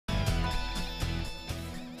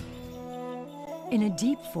In a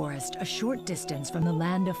deep forest a short distance from the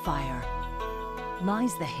Land of Fire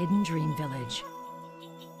lies the Hidden Dream Village.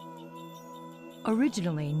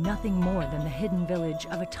 Originally nothing more than the hidden village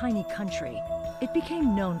of a tiny country, it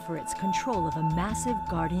became known for its control of a massive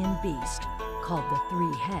guardian beast called the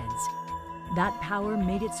Three Heads. That power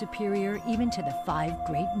made it superior even to the 5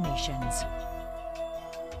 great nations.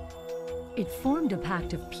 It formed a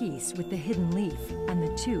pact of peace with the Hidden Leaf, and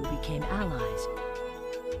the two became allies.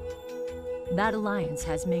 That alliance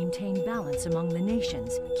has maintained balance among the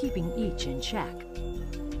nations, keeping each in check.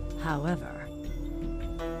 However,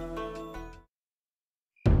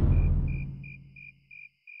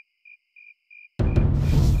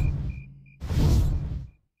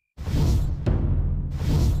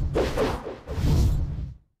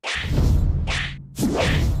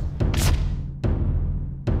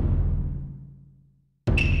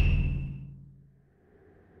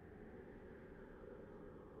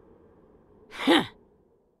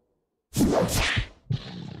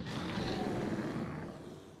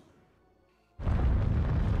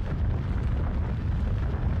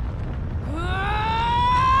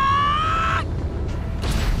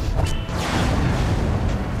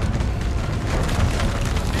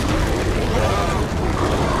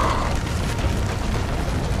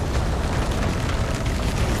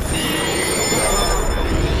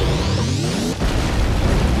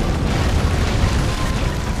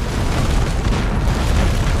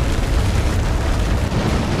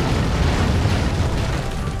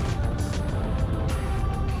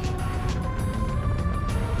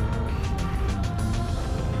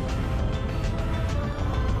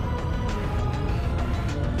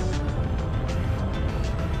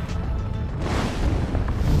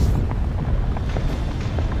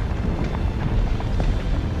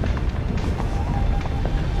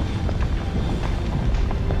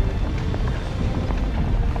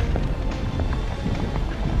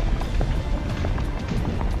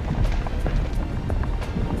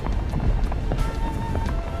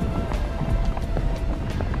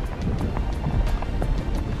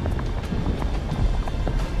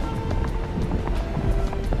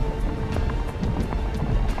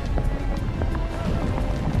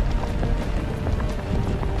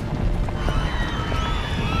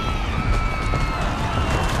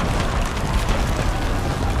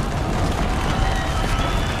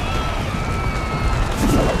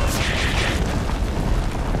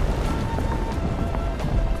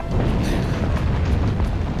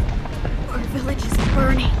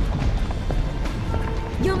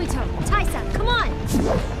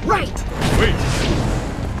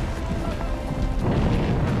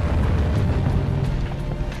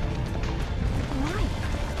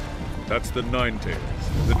 That's the Nine-Tails,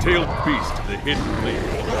 the tailed beast of the Hidden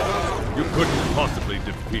Leaf. You couldn't possibly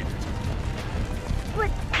defeat it.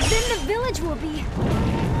 But then the village will be...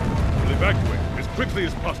 We'll evacuate as quickly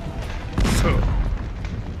as possible. So,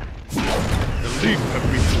 the Leaf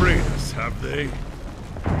have betrayed us, have they?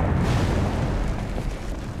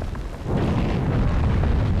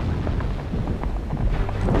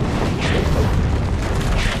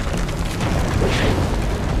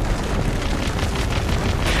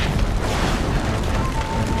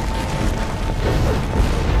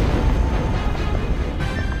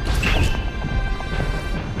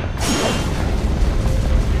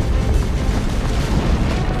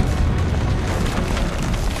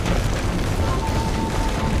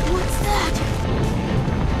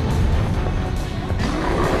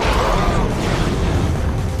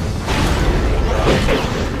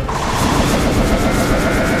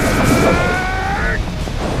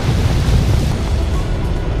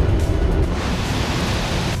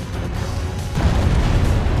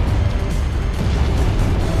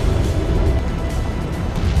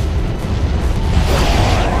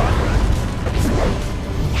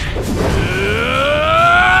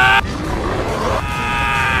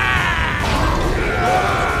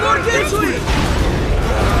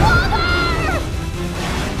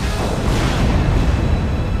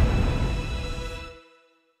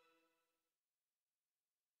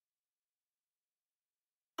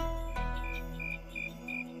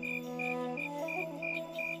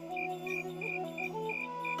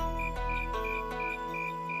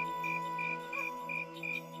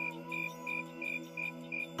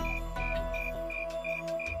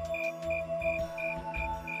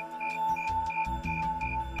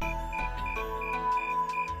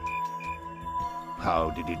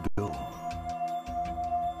 How did it go?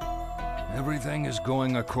 Everything is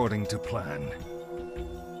going according to plan.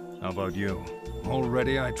 How about you? All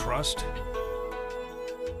ready, I trust?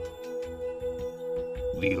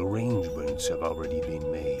 The arrangements have already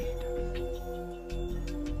been made.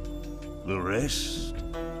 The rest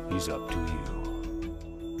is up to you.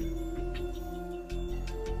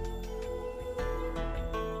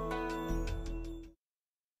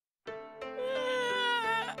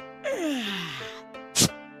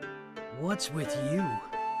 What's with you?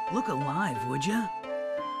 Look alive, would ya?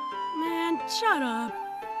 Man, shut up.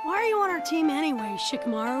 Why are you on our team anyway,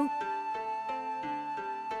 Shikamaru?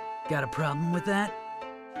 Got a problem with that?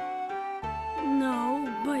 No,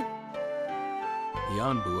 but...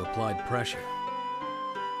 Yanbu applied pressure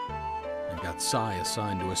and got Sai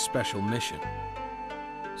assigned to a special mission.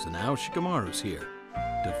 So now Shikamaru's here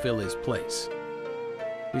to fill his place.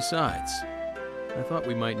 Besides, I thought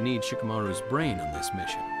we might need Shikamaru's brain on this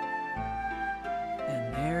mission.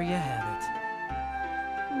 And there you have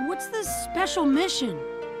it. What's this special mission?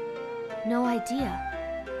 No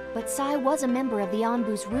idea. But Sai was a member of the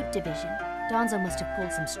Anbu's Root Division. Danzo must have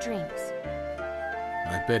pulled some strings.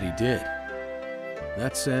 I bet he did.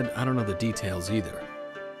 That said, I don't know the details either.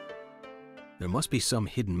 There must be some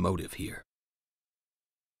hidden motive here.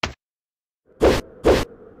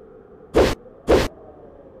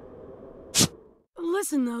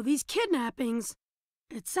 Listen though, these kidnappings...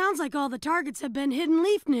 It sounds like all the targets have been Hidden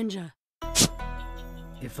Leaf Ninja.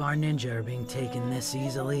 If our ninja are being taken this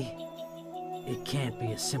easily, it can't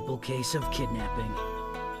be a simple case of kidnapping.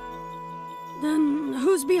 Then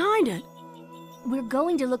who's behind it? We're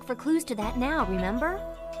going to look for clues to that now, remember?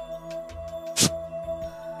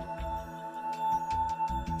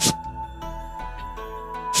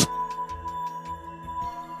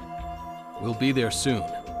 We'll be there soon.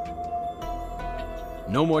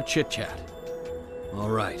 No more chit-chat. All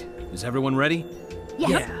right, is everyone ready?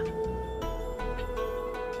 Yeah.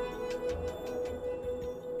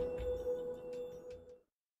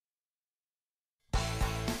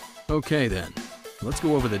 Okay then, let's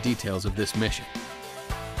go over the details of this mission.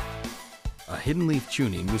 A Hidden Leaf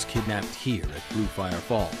Chunin was kidnapped here at Blue Fire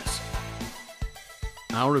Falls.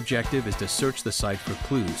 Our objective is to search the site for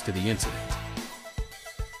clues to the incident.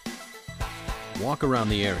 Walk around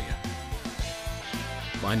the area.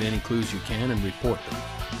 Find any clues you can and report them.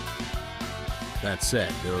 That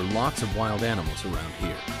said, there are lots of wild animals around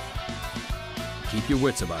here. Keep your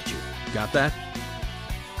wits about you. Got that?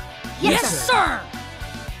 Yes, sir!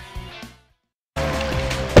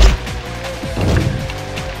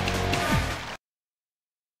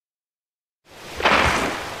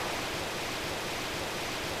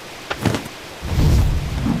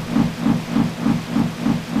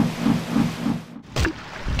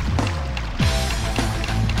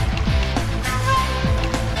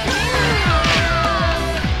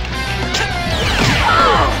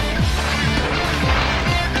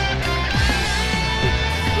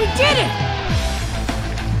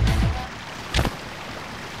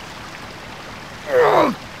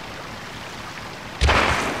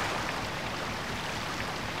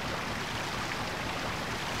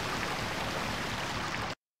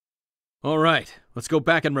 All right, let's go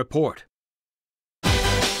back and report.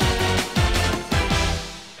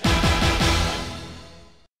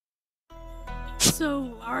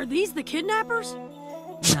 So, are these the kidnappers?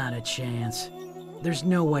 Not a chance. There's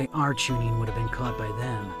no way our Chunin would have been caught by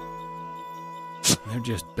them. They're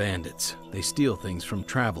just bandits. They steal things from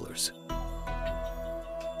travelers.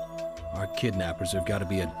 Our kidnappers have got to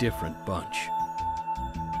be a different bunch.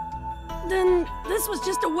 Then this was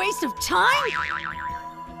just a waste of time?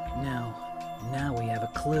 No. Now we have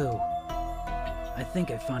a clue. I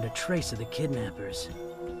think I found a trace of the kidnappers.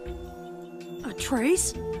 A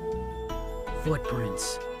trace?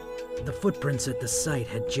 Footprints. The footprints at the site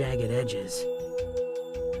had jagged edges.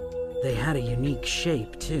 They had a unique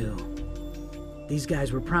shape, too. These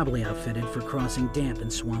guys were probably outfitted for crossing damp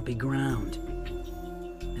and swampy ground.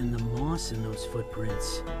 And the moss in those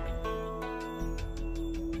footprints...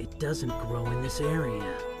 it doesn't grow in this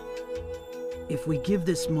area. If we give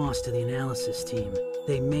this moss to the analysis team,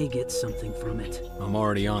 they may get something from it. I'm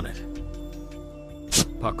already on it.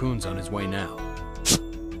 Pakun's on his way now.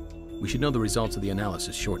 We should know the results of the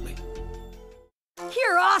analysis shortly.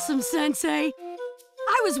 You're awesome, Sensei!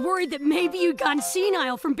 I was worried that maybe you'd gone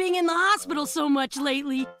senile from being in the hospital so much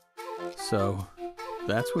lately. So,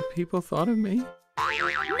 that's what people thought of me?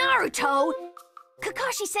 Naruto!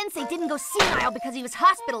 Kakashi-sensei didn't go senile because he was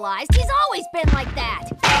hospitalized. He's always been like that!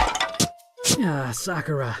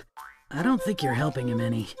 Sakura. I don't think you're helping him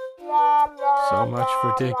any. So much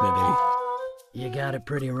for dignity. You got it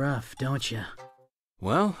pretty rough, don't you?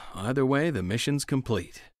 Well, either way, the mission's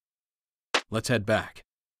complete. Let's head back.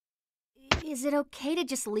 Is it okay to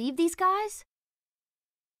just leave these guys?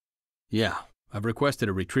 Yeah, I've requested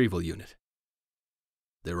a retrieval unit.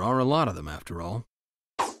 There are a lot of them, after all.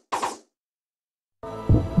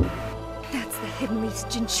 Hidden Leaf's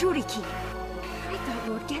Jinchuriki. I thought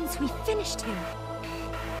Lord Gensui finished him.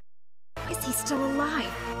 Is he still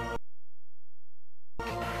alive?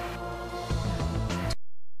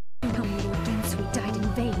 Tell me Lord Gensui died in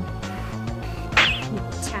vain. You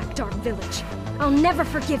attacked our village. I'll never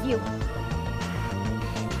forgive you.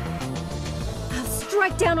 I'll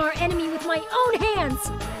strike down our enemy with my own hands!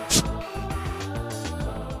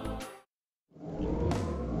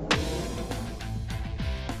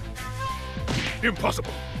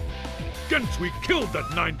 Impossible! Gensui killed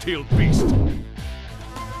that nine-tailed beast!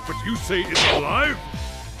 But you say it's alive?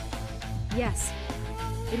 Yes.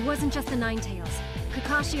 It wasn't just the Nine-Tails.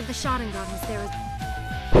 Kakashi of the Sharingan was there as...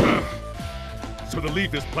 So the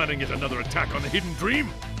Leaf is planning yet another attack on the Hidden Dream?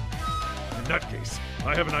 In that case,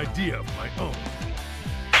 I have an idea of my own.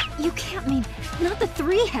 You can't mean... not the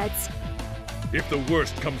Three Heads! If the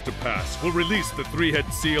worst comes to pass, we'll release the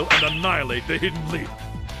Three-Head Seal and annihilate the Hidden Leaf.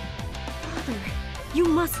 Father, you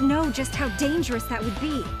must know just how dangerous that would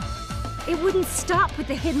be. It wouldn't stop with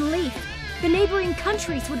the Hidden Leaf. The neighboring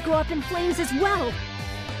countries would go up in flames as well.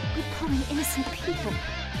 We'd pull in innocent people.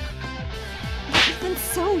 Even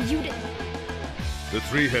so, you'd... The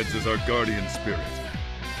Three Heads is our guardian spirit.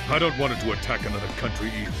 I don't want it to attack another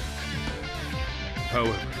country either.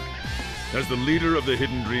 However, as the leader of the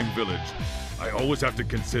Hidden Dream Village, I always have to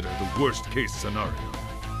consider the worst-case scenario.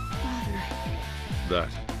 Father... That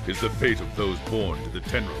is the fate of those born to the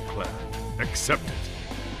Tenro clan. Accept it.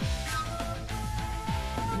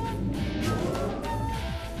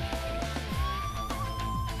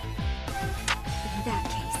 In that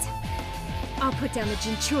case, I'll put down the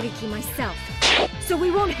Jinchuriki myself, so we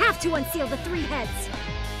won't have to unseal the Three Heads!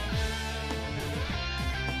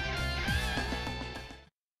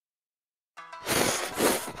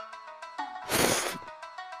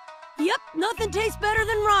 Yep, nothing tastes better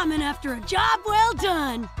than ramen after a job well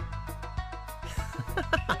done.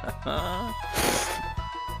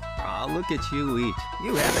 Aw, look at you eat.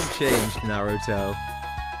 You haven't changed, Naruto.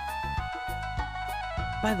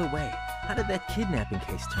 By the way, how did that kidnapping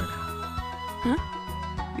case turn out? Huh?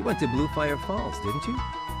 You went to Blue Fire Falls, didn't you?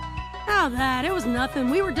 Oh, that. It was nothing.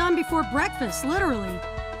 We were done before breakfast, literally.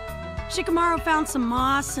 Shikamaru found some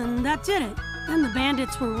moss, and that did it. Then the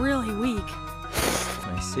bandits were really weak.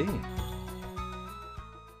 I see.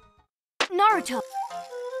 Naruto!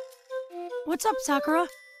 What's up, Sakura?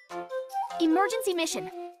 Emergency mission.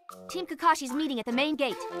 Team Kakashi's meeting at the main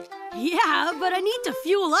gate. Yeah, but I need to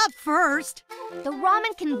fuel up first. The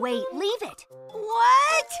ramen can wait. Leave it.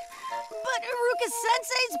 What? But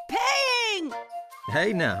Iruka-sensei's paying!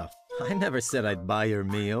 Hey now, I never said I'd buy your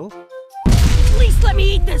meal. At least let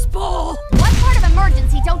me eat this bowl! What part of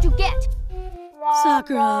emergency don't you get?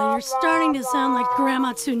 Sakura, you're starting to sound like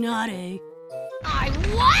Grandma Tsunade. I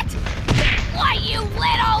what? Why, you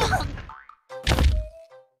little...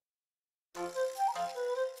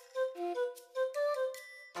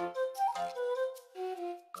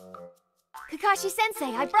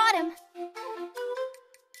 Kakashi-sensei, I brought him.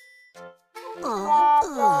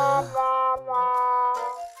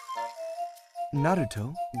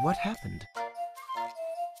 Naruto, what happened?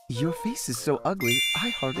 Your face is so ugly, I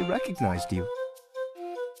hardly recognized you.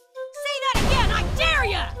 Say that again, I dare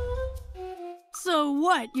ya! So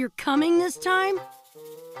what, you're coming this time?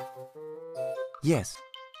 Yes.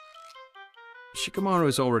 Shikamaru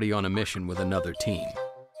is already on a mission with another team.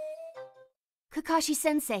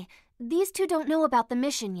 Kakashi-sensei, these two don't know about the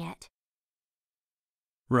mission yet.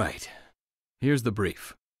 Right. Here's the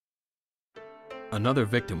brief. Another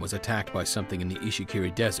victim was attacked by something in the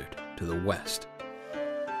Ishikiri Desert to the west.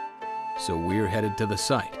 So we're headed to the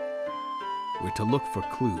site. We're to look for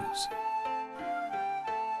clues.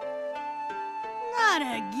 Not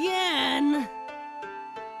again!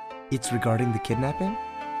 It's regarding the kidnapping?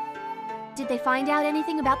 Did they find out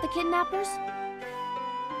anything about the kidnappers?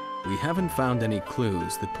 We haven't found any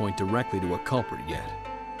clues that point directly to a culprit yet.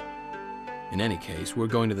 In any case, we're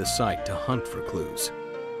going to the site to hunt for clues.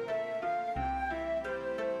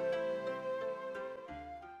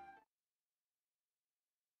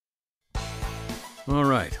 All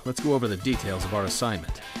right, let's go over the details of our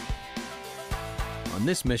assignment. On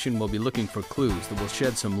this mission, we'll be looking for clues that will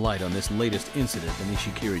shed some light on this latest incident in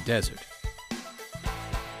Ishikiri Desert.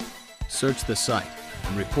 Search the site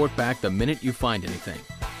and report back the minute you find anything.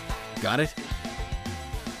 Got it?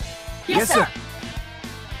 Yes, sir!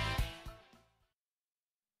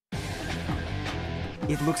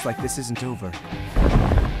 It looks like this isn't over.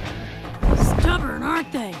 Stubborn,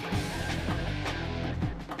 aren't they?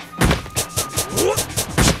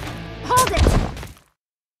 Hold it!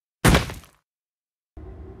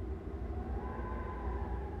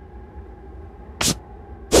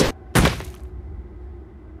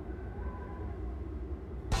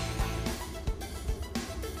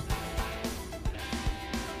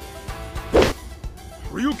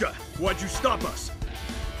 Ryuka, why'd you stop us?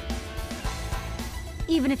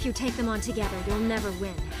 Even if you take them on together, you'll never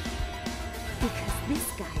win. Because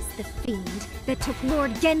this guy's the fiend that took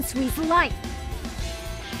Lord Gensui's life.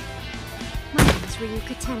 My name's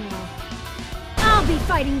Ryuka Tenro. I'll be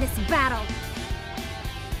fighting this battle.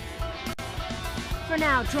 For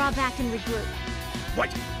now, draw back and regroup.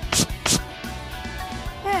 Wait!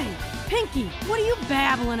 Hey, Pinky, what are you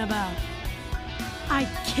babbling about? I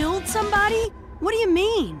killed somebody? What do you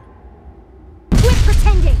mean? Quit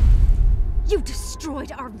pretending! You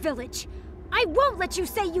destroyed our village. I won't let you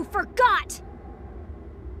say you forgot!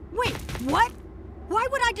 Wait, what? Why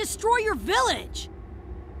would I destroy your village?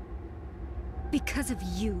 Because of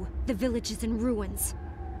you, the village is in ruins.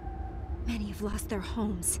 Many have lost their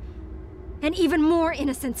homes. And even more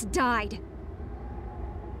innocents died.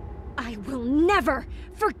 I will never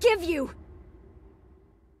forgive you!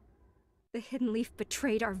 The Hidden Leaf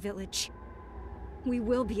betrayed our village. We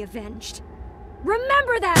will be avenged.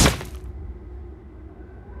 Remember that!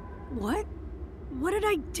 What? What did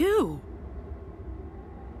I do?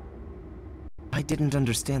 I didn't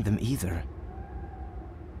understand them either.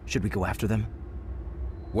 Should we go after them?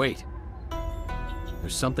 Wait.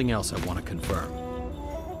 There's something else I want to confirm.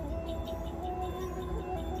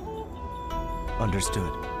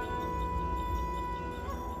 Understood.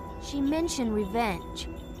 She mentioned revenge.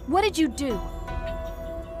 What did you do?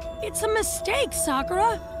 It's a mistake,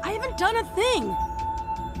 Sakura! I haven't done a thing!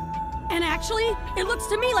 And actually, it looks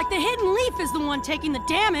to me like the Hidden Leaf is the one taking the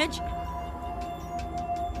damage!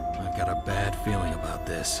 I've got a bad feeling about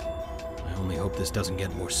this. I only hope this doesn't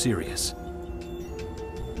get more serious.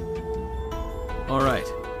 Alright.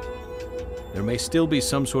 There may still be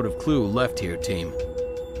some sort of clue left here, team.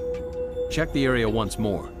 Check the area once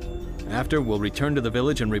more. After, we'll return to the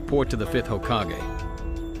village and report to the 5th Hokage.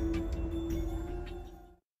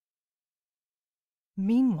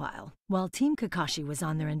 Meanwhile, while Team Kakashi was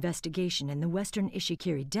on their investigation in the western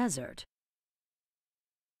Ishikiri Desert,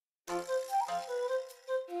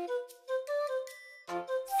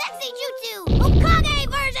 Sexy Jutsu! Hokage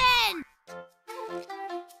version!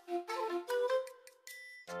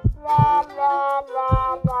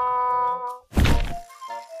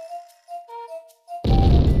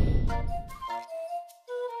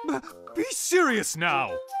 Be serious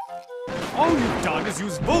now! All you've done is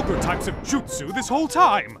use vulgar types of jutsu this whole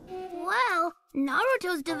time! Well,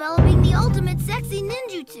 Naruto's developing the ultimate sexy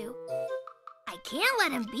ninjutsu. I can't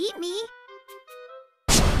let him beat me.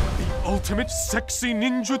 The ultimate sexy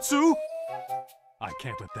ninjutsu? I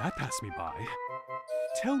can't let that pass me by.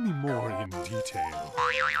 Tell me more in detail.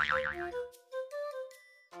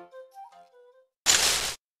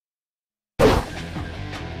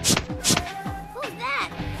 Who's that?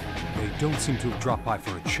 They don't seem to have dropped by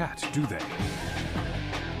for a chat, do they?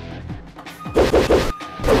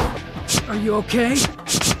 Are you okay?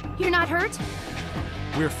 You're not hurt?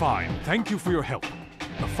 We're fine. Thank you for your help.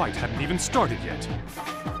 The fight hadn't even started yet.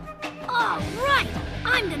 All right!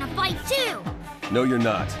 I'm gonna fight too! No, you're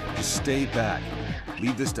not. Just stay back.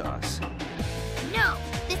 Leave this to us. No,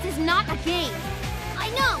 this is not a game. I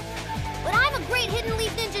know, but I'm a great Hidden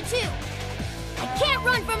Leaf ninja too. I can't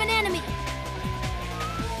run from an enemy.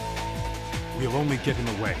 We'll only get in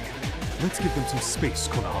the way. Let's give them some space,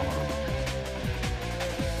 Konohamaru.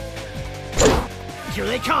 Here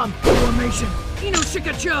they come! Formation!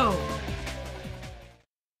 Inoshikacho!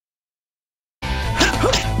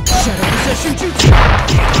 Shadow Possession Jutsu!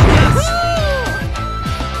 Yes!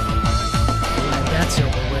 Glad that's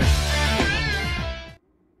over with.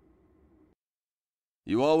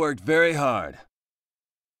 You all worked very hard.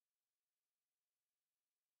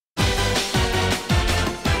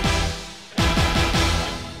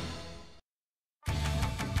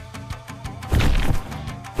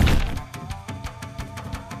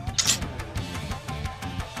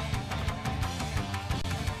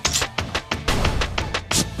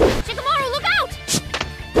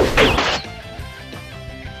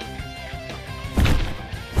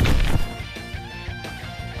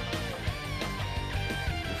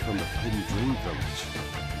 From the Hidden Dream Village.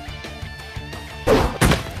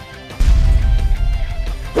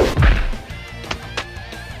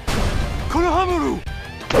 Konohamaru!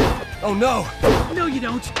 Oh no! No, you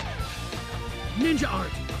don't! Ninja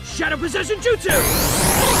Art! Shadow Possession Jutsu!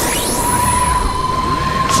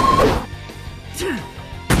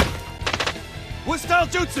 What style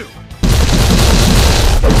jutsu?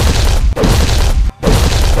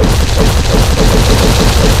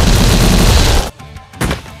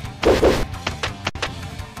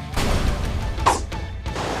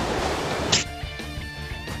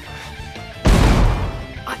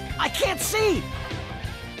 I can't see!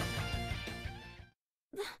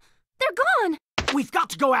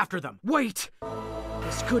 go after them. Wait!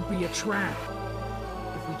 This could be a trap.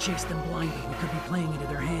 If we chase them blindly, we could be playing into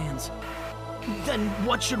their hands. Then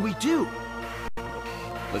what should we do?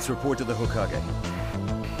 Let's report to the Hokage.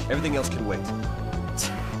 Everything else can wait.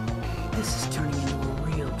 This is turning into a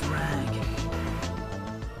real drag.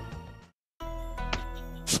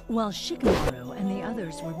 While Shikamaru and the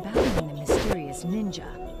others were battling the mysterious ninja,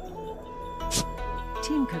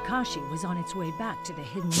 Team Kakashi was on its way back to the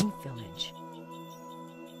Hidden Leaf Village.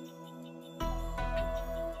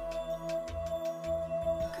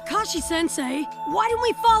 Kakashi-sensei, why didn't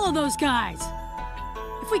we follow those guys?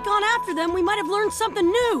 If we'd gone after them, we might have learned something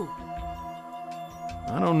new.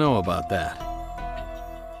 I don't know about that.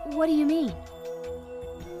 What do you mean?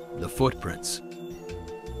 The footprints.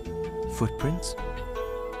 Footprints?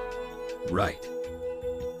 Right.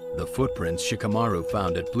 The footprints Shikamaru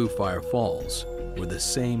found at Blue Fire Falls were the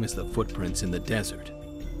same as the footprints in the desert.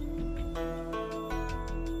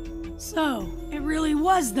 So, it really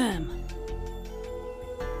was them.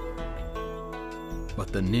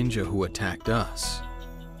 But the ninja who attacked us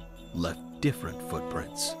left different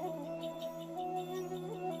footprints.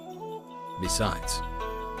 Besides,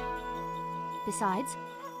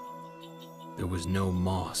 there was no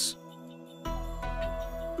moss.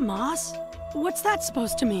 Moss? What's that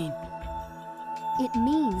supposed to mean? It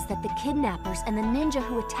means that the kidnappers and the ninja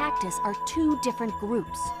who attacked us are two different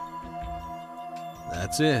groups.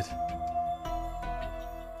 That's it.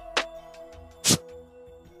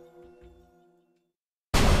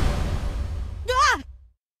 Ah!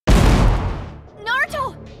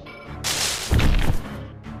 Naruto!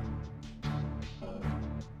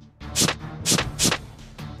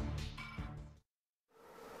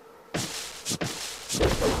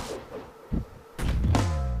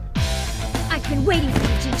 I've been waiting for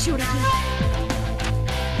you, Jinchuriki.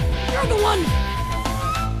 You're the one!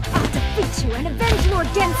 I'll defeat you and avenge Lord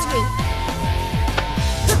Gensui!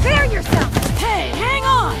 Prepare yourself! Hey, hang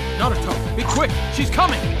on! Naruto, be quick! She's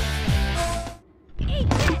coming! Eat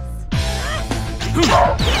this!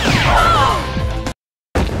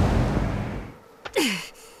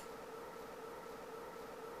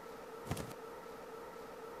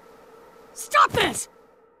 Stop this!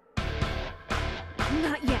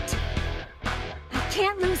 Not yet. I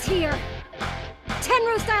can't lose here.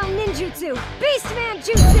 Tenro-style ninjutsu! Beastman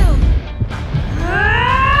jutsu!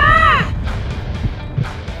 Ah!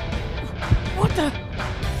 What the?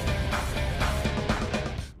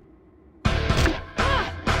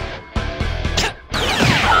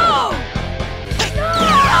 Oh!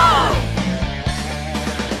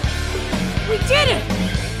 We did it!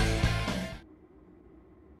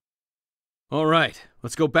 All right,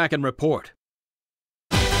 let's go back and report.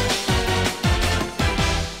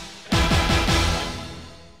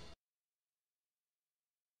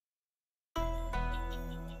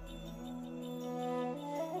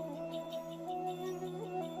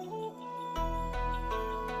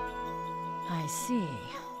 I see.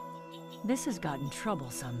 This has gotten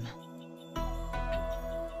troublesome.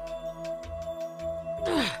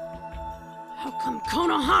 How come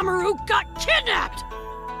Konohamaru got kidnapped?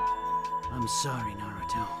 I'm sorry,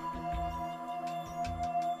 Naruto.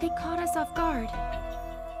 They caught us off guard.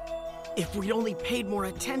 If we'd only paid more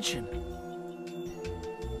attention.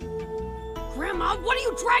 Grandma, what are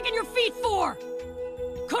you dragging your feet for?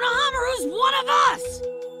 Konohamaru's one of us!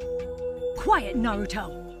 Quiet,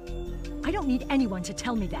 Naruto! I don't need anyone to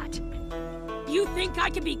tell me that. You think I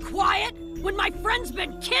can be quiet when my friend's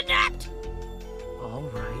been kidnapped? All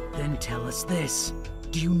right, then tell us this.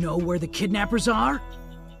 Do you know where the kidnappers are?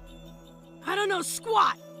 I don't know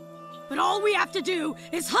squat. But all we have to do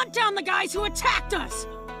is hunt down the guys who attacked us.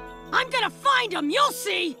 I'm gonna find them, you'll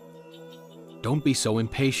see! Don't be so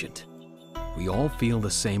impatient. We all feel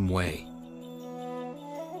the same way.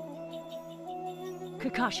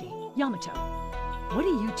 Kakashi, Yamato, what do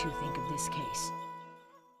you two think of this case?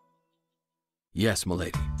 Yes,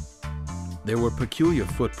 milady. There were peculiar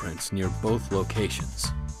footprints near both locations,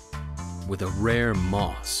 with a rare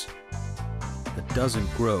moss that doesn't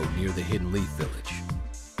grow near the Hidden Leaf Village.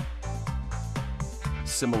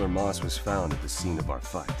 Similar moss was found at the scene of our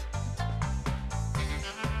fight.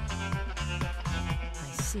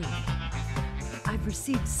 I see. I've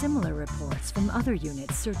received similar reports from other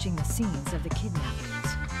units searching the scenes of the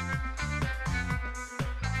kidnappings.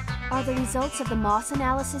 Are the results of the moss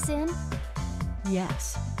analysis in?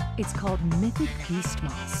 Yes. It's called Mythic Beast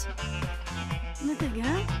Moss. Mythic,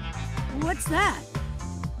 huh? What's that?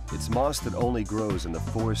 It's moss that only grows in the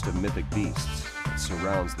forest of mythic beasts that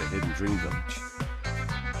surrounds the Hidden Dream Village.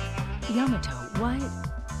 Yamato, why...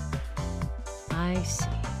 I see.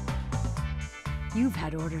 You've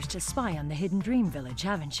had orders to spy on the Hidden Dream Village,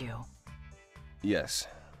 haven't you? Yes,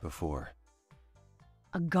 before.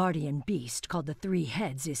 A guardian beast called the Three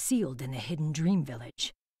Heads is sealed in the Hidden Dream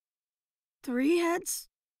Village. 3 heads?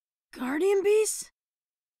 Guardian beasts?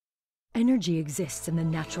 Energy exists in the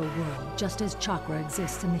natural world, just as chakra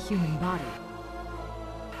exists in the human body.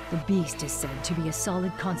 The beast is said to be a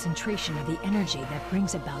solid concentration of the energy that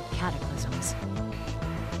brings about cataclysms.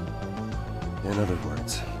 In other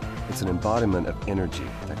words, it's an embodiment of energy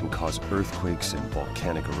that can cause earthquakes and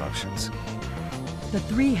volcanic eruptions. The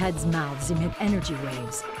Three Heads' mouths emit energy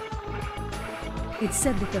waves. It's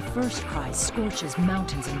said that the first cry scorches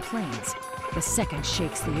mountains and plains, the second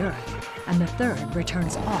shakes the earth, and the third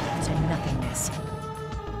returns all to nothingness.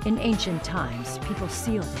 In ancient times, people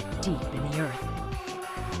sealed it deep in the earth.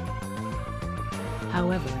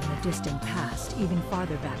 However, in the distant past, even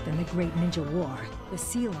farther back than the Great Ninja War, the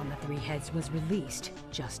seal on the Three Heads was released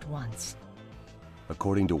just once.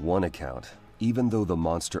 According to one account, even though the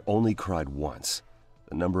monster only cried once,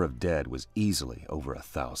 the number of dead was easily over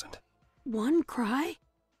 1,000. One cry?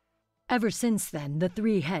 Ever since then, the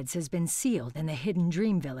Three Heads has been sealed in the Hidden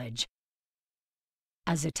Dream Village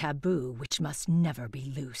as a taboo which must never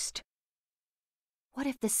be loosed. What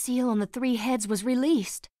if the seal on the Three Heads was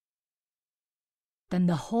released? Then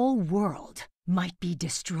the whole world might be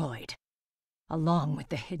destroyed, along with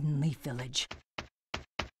the Hidden Leaf Village.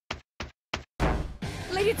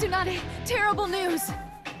 Lady Tsunade, terrible news!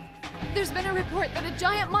 There's been a report that a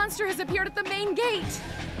giant monster has appeared at the main gate!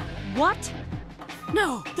 What?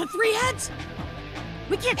 No, the Three Heads?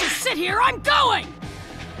 We can't just sit here, I'm going!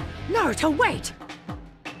 Naruto, wait!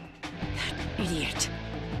 That idiot.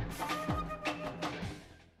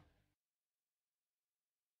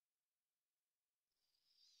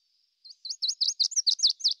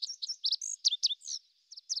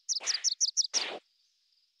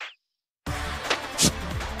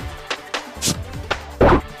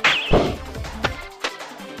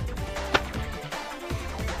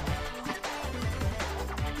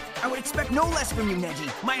 Expect no less from you, Neji,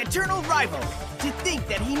 my eternal rival. To think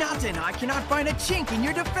that Hinata and I cannot find a chink in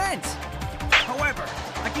your defense. However,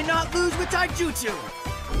 I cannot lose with taijutsu.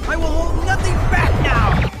 I will hold nothing back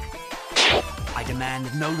now. I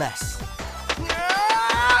demand no less.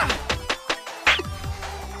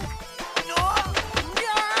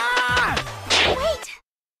 Wait!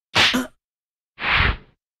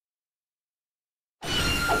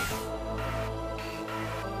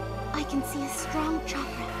 I can see a strong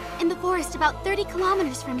chakra in the forest about 30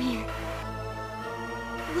 kilometers from here.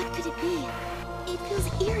 What could it be? It feels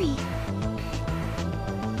eerie.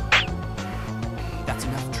 That's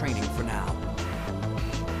enough training for now.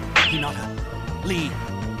 Hinata, Lee,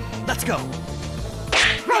 let's go!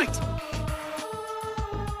 Right!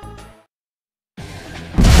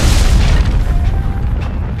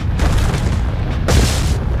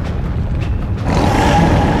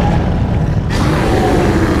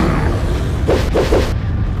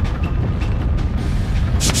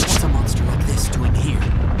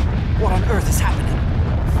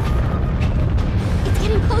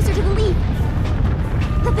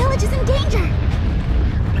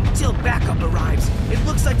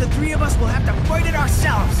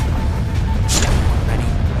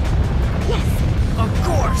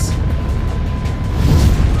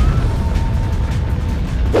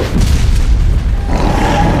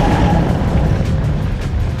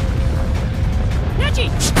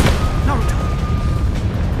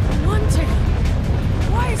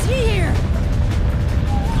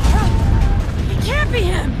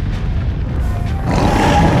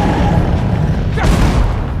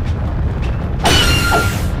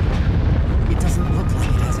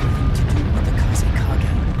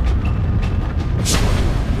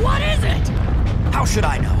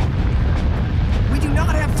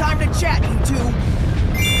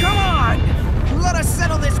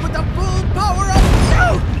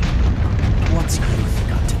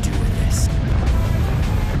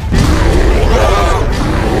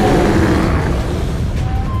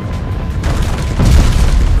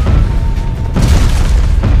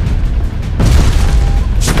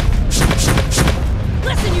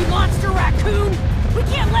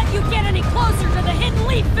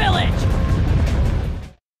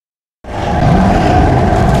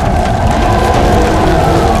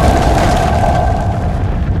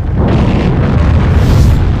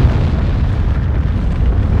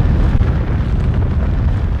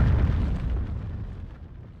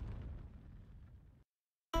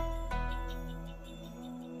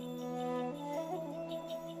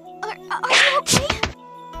 Are you okay?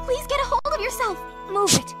 Please get a hold of yourself.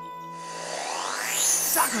 Move it.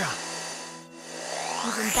 Sakura!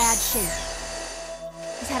 He's in bad shape.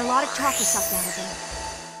 had a lot of chakra sucked out of him.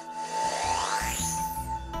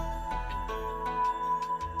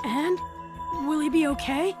 And? Will he be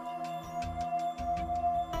okay?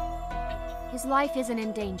 His life isn't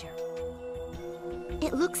in danger.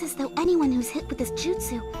 It looks as though anyone who's hit with this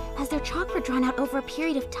jutsu has their chakra drawn out over a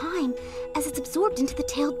period of time as it's absorbed into the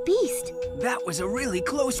tailed beast. That was a really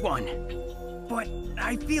close one. But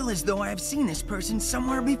I feel as though I have seen this person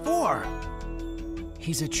somewhere before.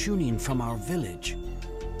 He's a Chunin from our village.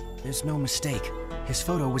 There's no mistake. His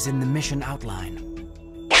photo was in the mission outline.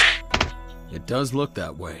 It does look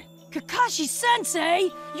that way. Kakashi-sensei!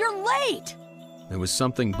 You're late! There was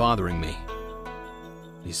something bothering me.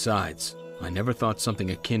 Besides, I never thought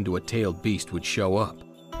something akin to a tailed beast would show up.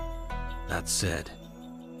 That said,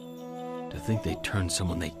 to think they turned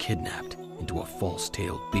someone they kidnapped into a false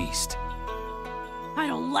tailed beast. I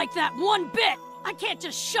don't like that one bit! I can't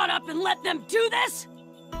just shut up and let them do this!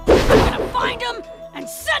 I'm gonna find them and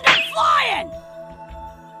send them flying!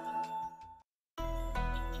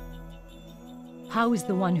 How is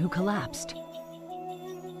the one who collapsed?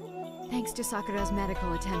 Thanks to Sakura's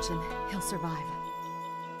medical attention, he'll survive.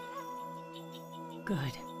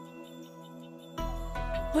 Good.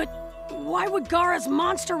 But why would Gaara's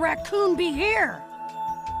monster raccoon be here?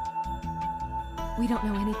 We don't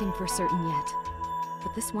know anything for certain yet.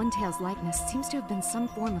 But this One-Tail's likeness seems to have been some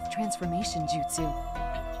form of transformation jutsu.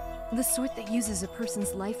 The sort that uses a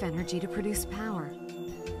person's life energy to produce power.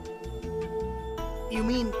 You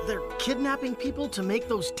mean they're kidnapping people to make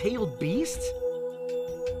those tailed beasts?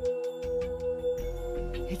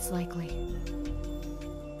 It's likely.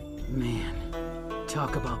 Man,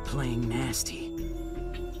 talk about playing nasty.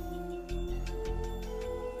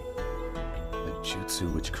 A jutsu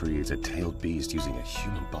which creates a tailed beast using a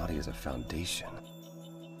human body as a foundation.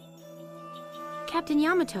 Captain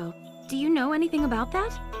Yamato, do you know anything about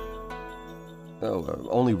that? Oh,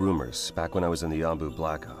 only rumors, back when I was in the Yambu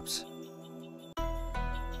Black Ops.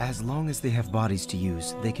 As long as they have bodies to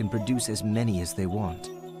use, they can produce as many as they want.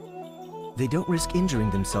 They don't risk injuring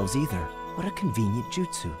themselves either. What a convenient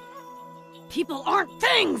jutsu. People aren't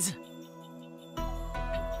things!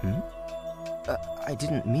 I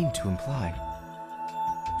didn't mean to imply.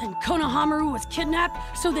 Then Konohamaru was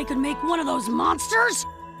kidnapped so they could make one of those monsters?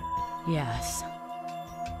 Yes.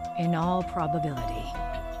 In all probability.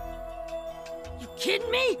 You kidding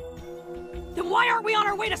me? Then why aren't we on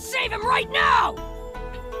our way to save him right now?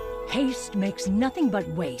 Haste makes nothing but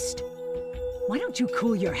waste. Why don't you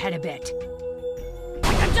cool your head a bit?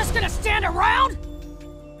 Like I'm just gonna stand around?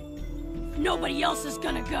 If nobody else is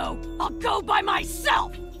gonna go, I'll go by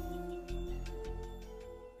myself!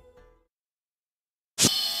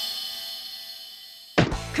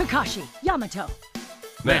 Kakashi, Yamato.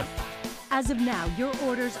 Ma'am. As of now, your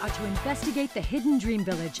orders are to investigate the Hidden Dream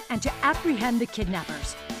Village and to apprehend the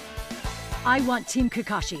kidnappers. I want Team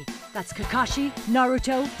Kakashi, that's Kakashi,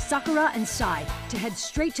 Naruto, Sakura, and Sai, to head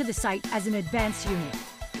straight to the site as an advance unit.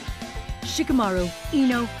 Shikamaru,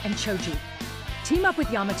 Ino, and Choji. Team up with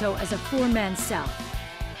Yamato as a 4-man cell.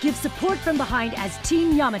 Give support from behind as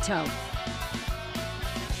Team Yamato.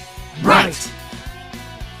 Right!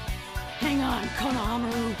 Hang on,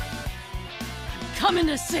 Konohamaru. I'm coming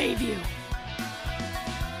to save you.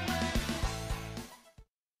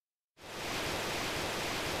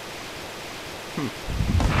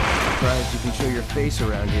 Surprised you can show your face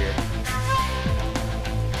around here.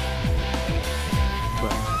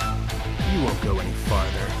 But you won't go any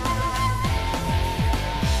farther.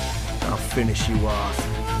 I'll finish you off.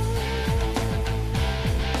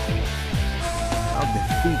 I'll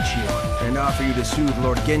defeat you and offer you to soothe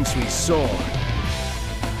Lord Gensui's soul.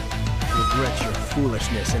 Regret your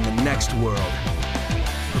foolishness in the next world.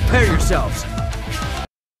 Prepare yourselves!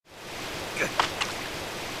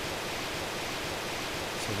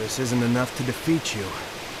 So this isn't enough to defeat you.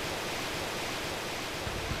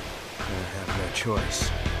 I have no choice.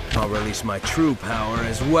 I'll release my true power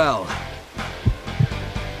as well.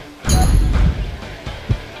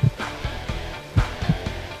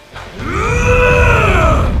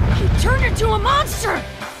 He turned into a monster!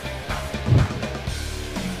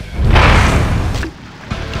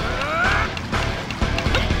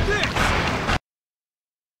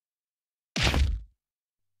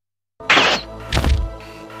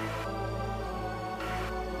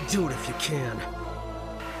 Do it if you can.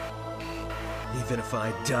 Even if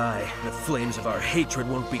I die, the flames of our hatred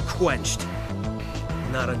won't be quenched.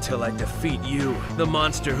 Not until I defeat you, the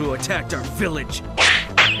monster who attacked our village.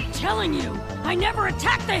 I'm telling you, I never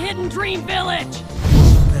attacked the Hidden Dream Village!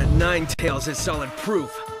 That Nine-Tails is solid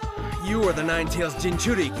proof. You are the Nine-Tails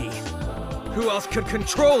Jinchuriki. Who else could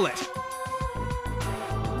control it?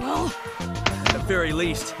 Well... The very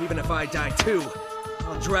least, even if I die too,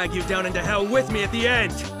 I'll drag you down into hell with me at the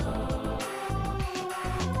end!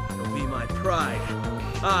 You'll be my pride.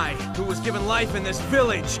 I, who was given life in this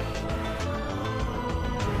village!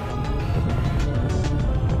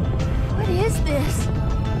 What is this?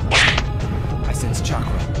 I sense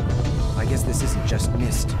chakra. I guess this isn't just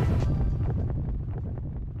mist.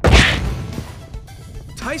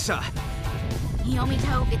 Taisa!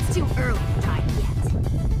 Yomito, it's too early to die yet.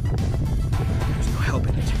 There's no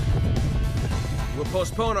helping it. We'll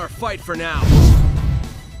postpone our fight for now.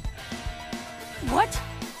 What?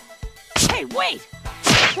 Hey, wait!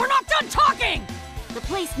 We're not done talking! The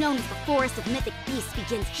place known as the Forest of Mythic Beasts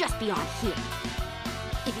begins just beyond here.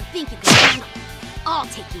 If you think you can handle it, I'll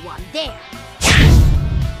take you on there.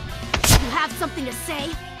 If you have something to say,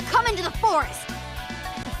 come into the forest!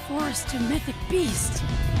 The Forest of Mythic Beasts.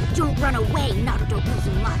 Don't run away, Naruto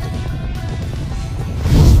Uzumaki.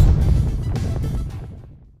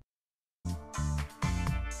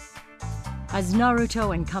 As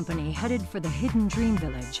Naruto and company headed for the Hidden Dream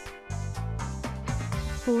Village,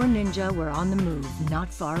 4 ninja were on the move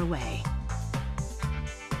not far away.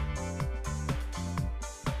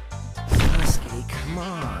 Sasuke, come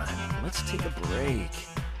on. Let's take a break.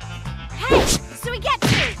 Hey!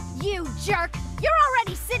 Suigetsu! You jerk! You're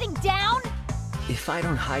already sitting down? If I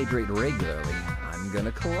don't hydrate regularly, I'm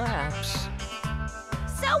gonna collapse.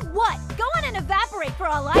 So what? Go on and evaporate for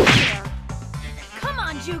all I care. Come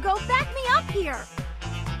on, Jugo, back me up here.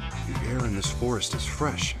 The air in this forest is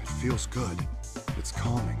fresh. It feels good. It's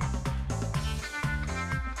calming.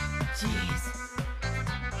 Jeez.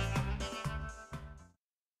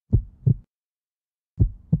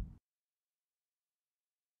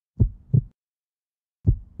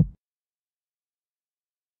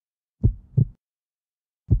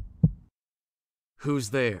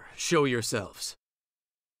 Who's there? Show yourselves.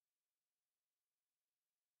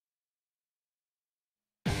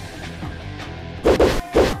 Are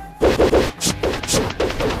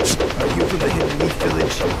you from the Hidden Leaf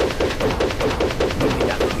Village? You may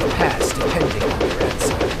not be passed depending on your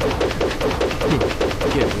answer.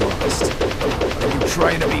 Get lost. Are you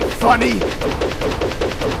trying to be funny?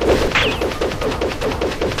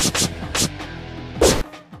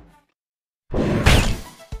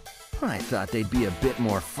 I thought they'd be a bit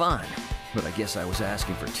more fun, but I guess I was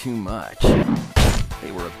asking for too much.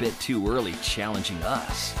 They were a bit too early challenging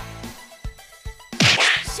us.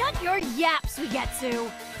 Shut your yap, Suigetsu!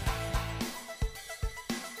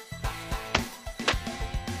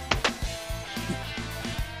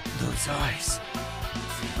 Those eyes.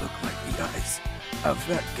 They look like the eyes of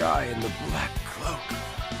that guy in the black cloak.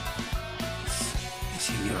 Is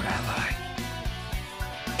he your ally?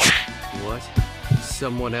 What?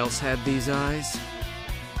 Someone else had these eyes?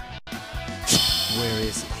 Where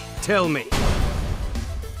is he? Tell me!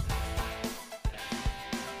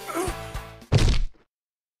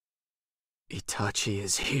 Itachi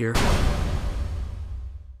is here.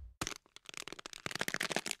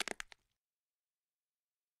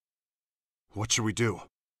 What should we do?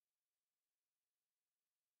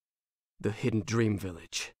 The Hidden Dream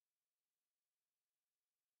Village.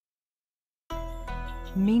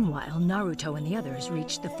 Meanwhile, Naruto and the others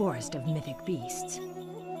reached the Forest of Mythic Beasts.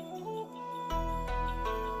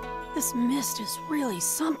 This mist is really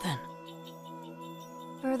something.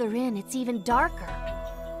 Further in, it's even darker.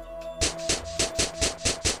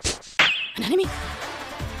 An enemy?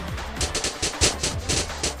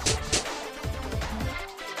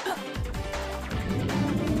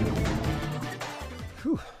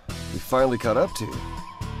 Whew. We finally caught up to you.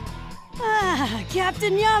 Ah,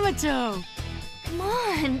 Captain Yamato! Come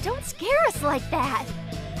on, don't scare us like that.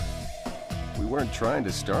 We weren't trying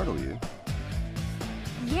to startle you.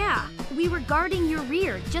 Yeah, we were guarding your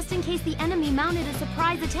rear, just in case the enemy mounted a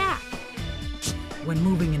surprise attack. When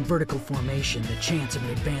moving in vertical formation, the chance of an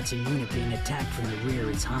advancing unit being attacked from the rear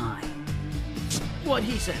is high. What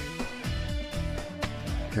he said.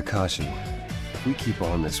 Kakashi, if we keep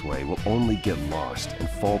on this way, we'll only get lost and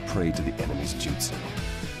fall prey to the enemy's jutsu.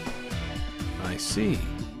 I see.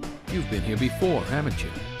 You've been here before, haven't you?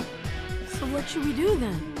 So what should we do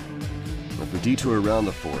then? If we detour around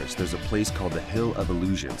the forest, there's a place called the Hill of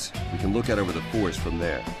Illusions. We can look out over the forest from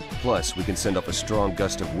there. Plus, we can send off a strong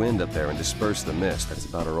gust of wind up there and disperse the mist. That's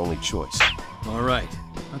about our only choice. All right.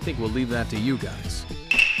 I think we'll leave that to you guys.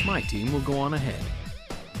 My team will go on ahead.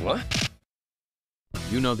 What?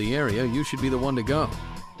 You know the area, you should be the one to go.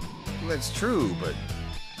 That's true, but...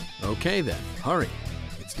 Okay then, hurry.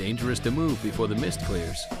 It's dangerous to move before the mist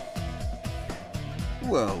clears.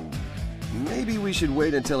 Well, maybe we should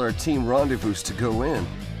wait until our team rendezvous to go in.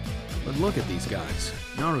 But look at these guys,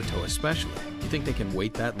 Naruto especially. It think they can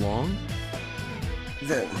wait that long?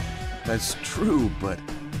 That's true, but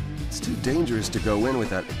it's too dangerous to go in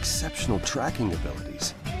without exceptional tracking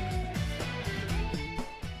abilities.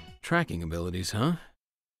 Tracking abilities, huh?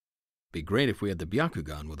 Be great if we had the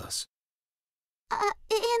Byakugan with us. In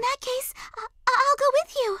that case, I'll go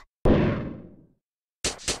with you.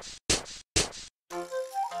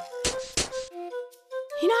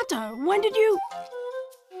 Hinata, when did you...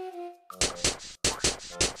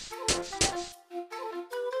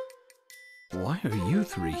 Why are you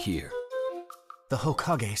three here? The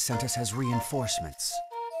Hokage sent us as reinforcements.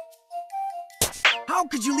 How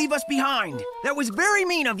could you leave us behind? That was very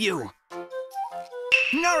mean of you!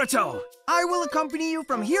 Naruto, I will accompany you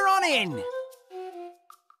from here on in!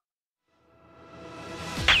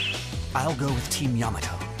 I'll go with Team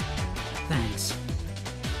Yamato. Thanks.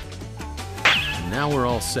 Now we're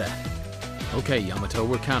all set. Okay, Yamato,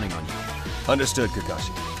 we're counting on you. Understood,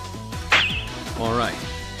 Kakashi. All right.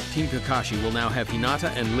 Team Kakashi will now have Hinata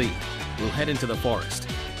and Lee. We'll head into the forest.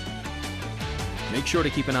 Make sure to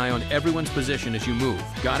keep an eye on everyone's position as you move.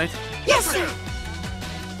 Got it? Yes, sir!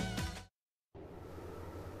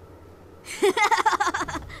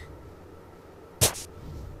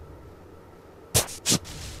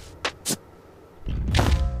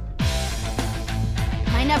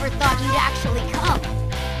 I never thought you'd actually come.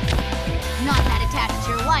 Not that attached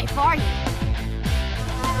to your wife, are you?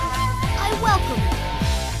 I welcome you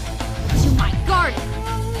to my garden.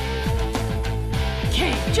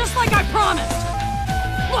 Okay, just like I promised!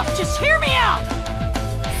 Look, just hear me out!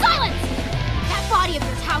 Silence! That body of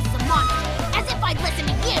yours houses a monster, as if I'd listen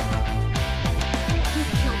to you! You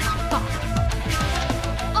killed my father.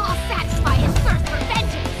 I'll satisfy his thirst for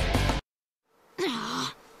vengeance!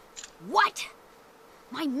 What?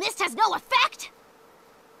 My mist has no effect?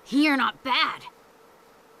 You're not bad.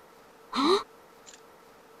 Huh?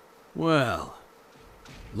 Well,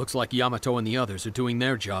 looks like Yamato and the others are doing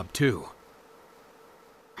their job too.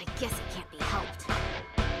 I guess it can't be helped.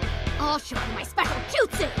 I'll show you my special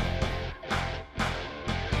jutsu!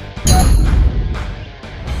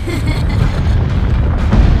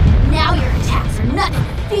 Now your attacks are nothing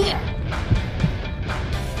to fear!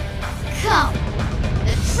 Come!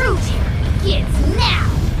 The true terror begins now!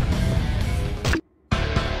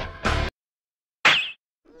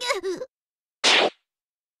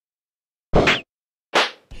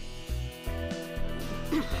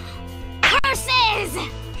 Curses!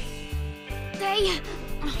 They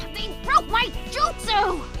broke my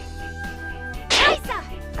jutsu! Kaisa!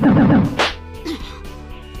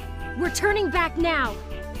 We're turning back now.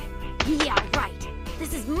 Yeah, right.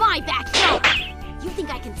 This is my backyard. You think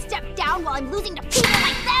I can step down while I'm losing to people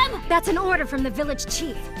like them? That's an order from the village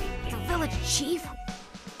chief. The village chief?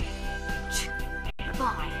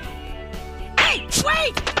 Fine. Hey,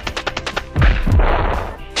 wait!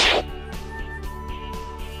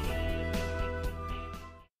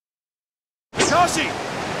 Kakashi!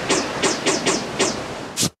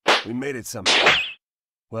 We made it somehow.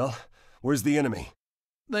 Well, where's the enemy?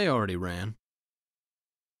 They already ran.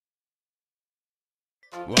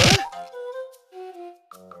 What?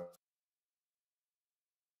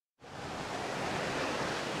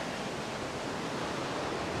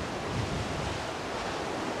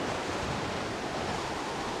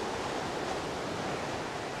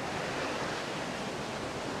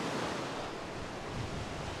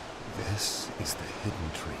 This is the Hidden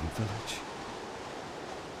Dream Village?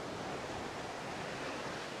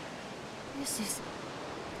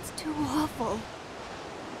 It's too awful.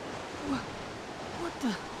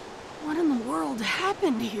 What in the world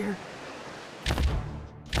happened here?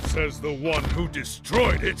 Says the one who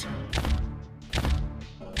destroyed it.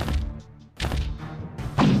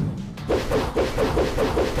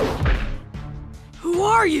 Who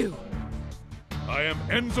are you? I am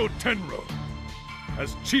Enzo Tenro.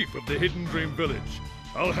 As chief of the Hidden Dream Village,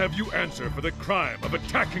 I'll have you answer for the crime of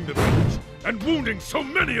attacking the village and wounding so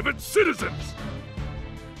many of its citizens!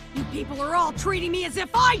 You people are all treating me as if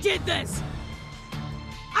I did this!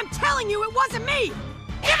 I'm telling you, it wasn't me!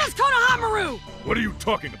 It was Konohamaru! What are you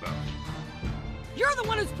talking about? You're the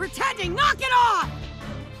one who's pretending! Knock it off!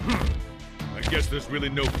 I guess there's really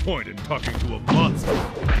no point in talking to a monster.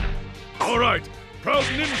 All right, proud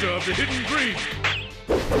ninja of the Hidden Dream.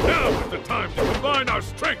 Now is the time to combine our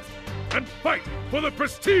strength and fight for the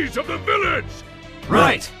prestige of the village!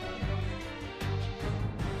 Right!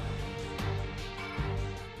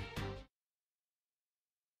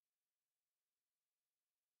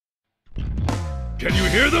 Can you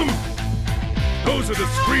hear them? Those are the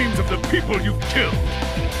screams of the people you've killed.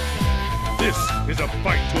 This is a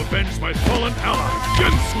fight to avenge my fallen ally,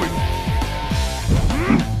 Gensui!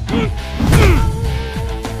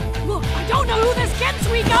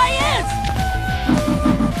 weak I is!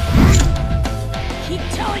 Keep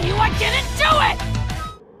telling you I didn't do it!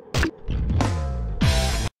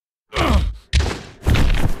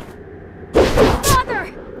 Father!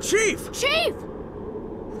 Chief! Chief!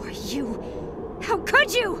 Who are you? How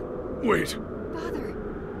could you? Wait. Father.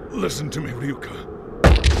 Listen to me, Ryuka.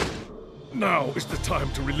 Now is the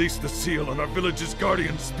time to release the seal on our village's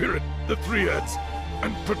guardian spirit, the Three Heads,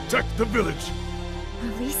 and protect the village.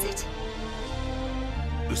 Release it?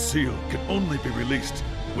 The seal can only be released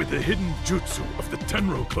with the hidden jutsu of the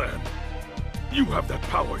Tenro clan. You have that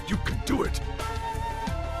power, you can do it.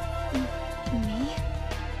 Me?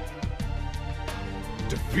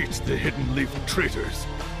 Defeat the Hidden Leaf traitors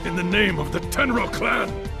in the name of the Tenro clan!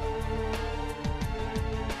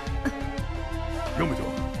 Yomido,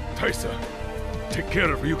 Taisa, take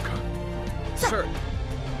care of Ryuka. Sir.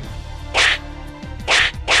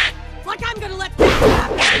 Like I'm gonna let that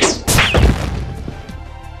happen!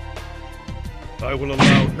 I will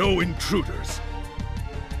allow no intruders.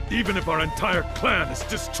 Even if our entire clan is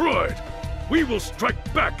destroyed, we will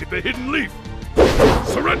strike back at the Hidden Leaf.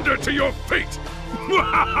 Surrender to your fate!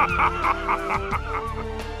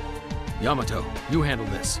 Yamato, you handle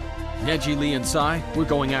this. Neji, Lee, and Sai, we're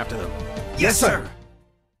going after them. Yes, sir!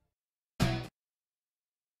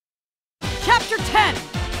 Chapter 10!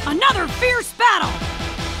 Another fierce battle!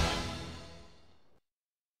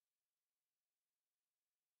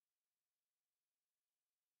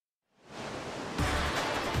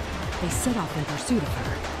 They set off in pursuit of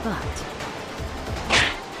her, but...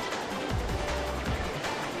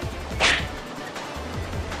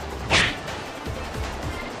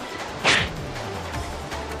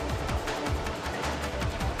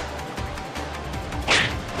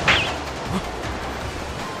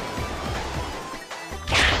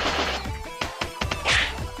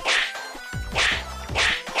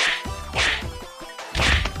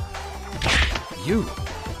 You?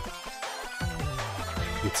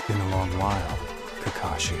 It's been a long while,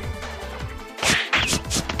 Kakashi.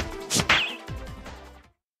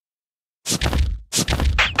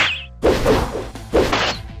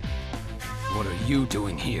 What are you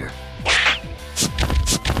doing here?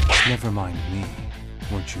 Never mind me.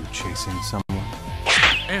 Weren't you chasing someone?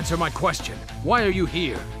 Answer my question. Why are you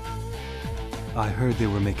here? I heard they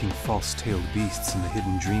were making false-tailed beasts in the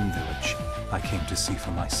Hidden Dream Village. I came to see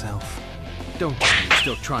for myself. Don't tell me you're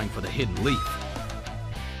still trying for the Hidden Leaf.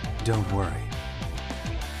 Don't worry.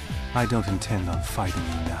 I don't intend on fighting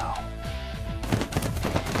you now.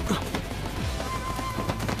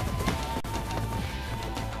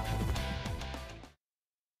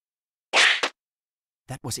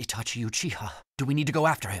 That was Itachi Uchiha. Do we need to go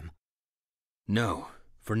after him? No.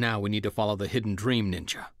 For now, we need to follow the Hidden Dream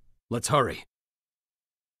Ninja. Let's hurry.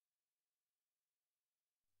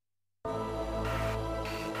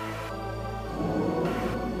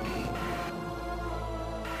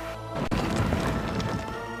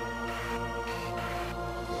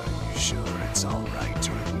 Sure it's all right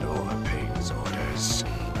to ignore Pain's orders.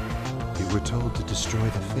 You were told to destroy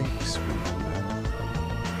the fakes, remember?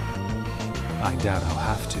 I doubt I'll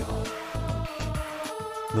have to.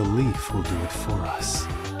 The leaf will do it for us.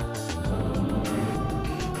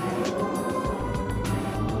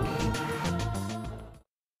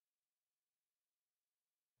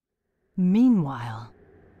 Meanwhile...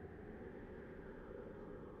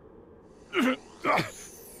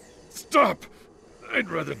 Stop! I'd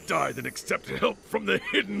rather die than accept help from the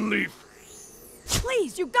Hidden Leaf.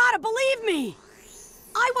 Please, you gotta believe me!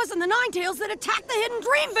 I wasn't the Ninetales that attacked the Hidden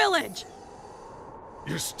Dream Village!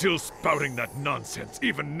 You're still spouting that nonsense,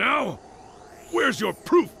 even now? Where's your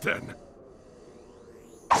proof, then?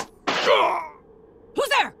 Who's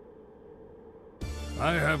there?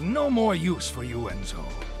 I have no more use for you, Enzo.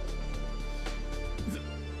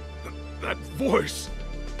 That voice...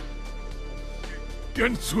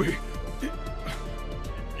 Gensui...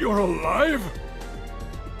 You're alive?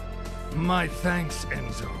 My thanks,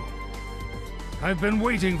 Enzo. I've been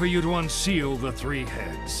waiting for you to unseal the Three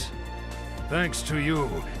Heads. Thanks to you,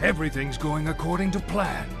 everything's going according to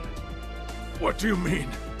plan. What do you mean?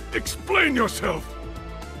 Explain yourself!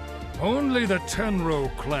 Only the Tenro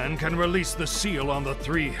clan can release the seal on the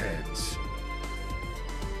Three Heads.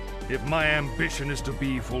 If my ambition is to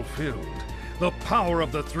be fulfilled, the power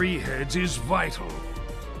of the Three Heads is vital.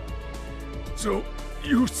 So,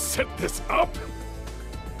 you set this up?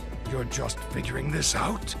 You're just figuring this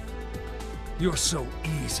out? You're so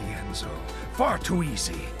easy, Enzo. Far too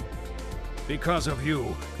easy. Because of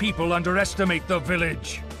you, people underestimate the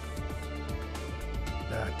village.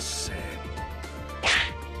 That said...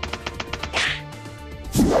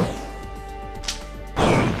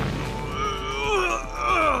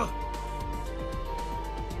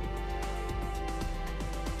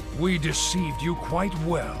 We deceived you quite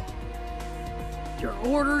well. Your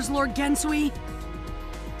orders, Lord Gensui?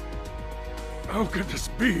 How could this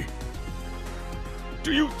be?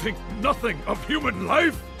 Do you think nothing of human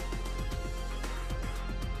life?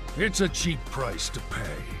 It's a cheap price to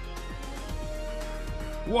pay.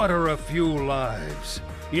 What are a few lives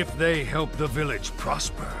if they help the village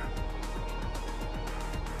prosper?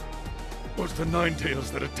 Was the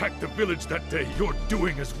Ninetales that attacked the village that day your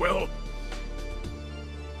doing as well?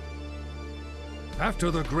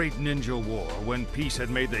 After the Great Ninja War, when peace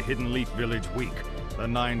had made the Hidden Leaf village weak, the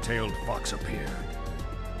Nine-Tailed Fox appeared.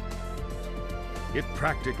 It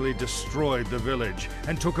practically destroyed the village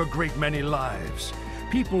and took a great many lives.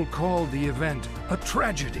 People called the event a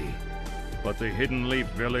tragedy. But the Hidden Leaf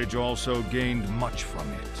village also gained much from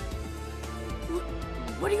it.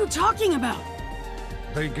 What are you talking about?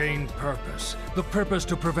 They gained purpose. The purpose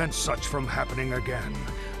to prevent such from happening again.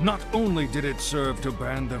 Not only did it serve to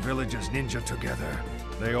band the village's ninja together,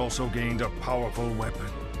 they also gained a powerful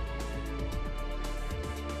weapon.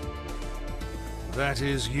 That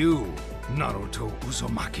is you, Naruto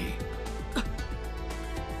Uzumaki.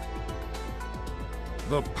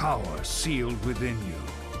 The power sealed within you.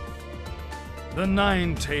 The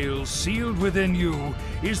Nine-Tails sealed within you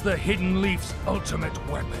is the Hidden Leaf's ultimate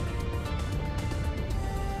weapon.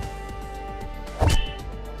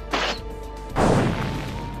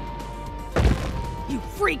 You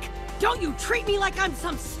freak! Don't you treat me like I'm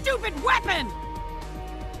some stupid weapon!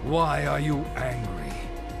 Why are you angry?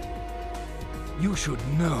 You should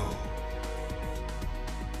know.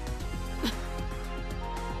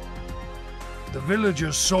 The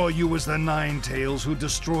villagers saw you as the Nine-Tails who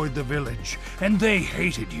destroyed the village, and they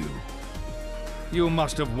hated you. You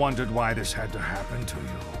must have wondered why this had to happen to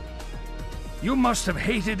you. You must have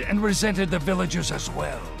hated and resented the villagers as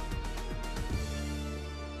well.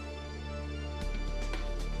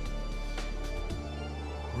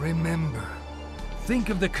 Remember, think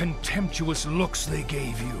of the contemptuous looks they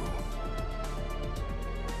gave you.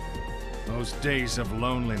 Those days of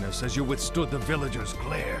loneliness as you withstood the villagers'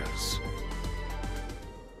 glares.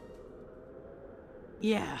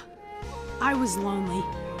 Yeah, I was lonely.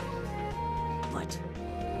 But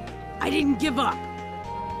I didn't give up.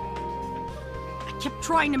 I kept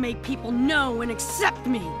trying to make people know and accept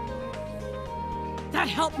me. That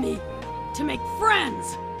helped me to make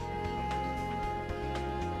friends.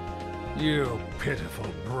 You pitiful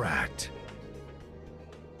brat.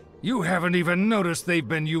 You haven't even noticed they've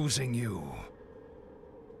been using you.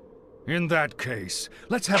 In that case,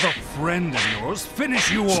 let's have a friend of yours finish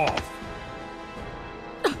you off.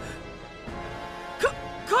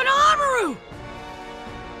 Konohamaru!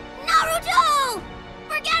 Naruto!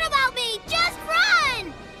 Forget about me! Just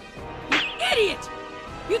run! You idiot!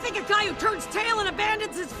 You think a guy who turns tail and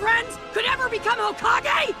abandons his friends could ever become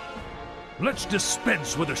Hokage? Let's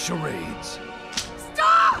dispense with the charades.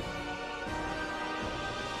 Stop!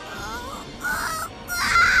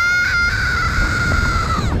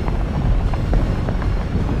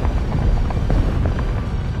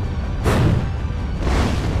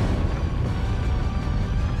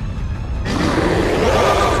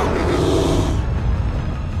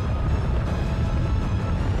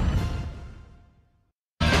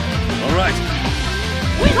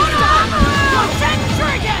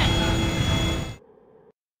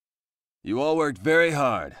 You all worked very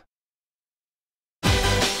hard.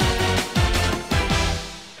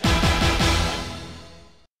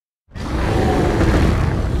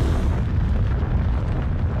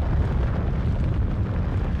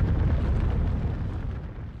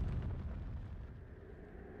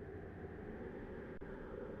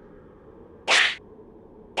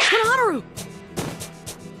 Konohamaru!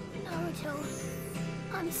 Naruto,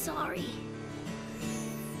 I'm sorry.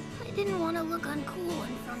 I didn't want to look uncool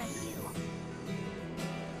in front of you.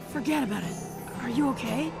 Forget about it. Are you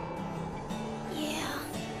okay? Yeah,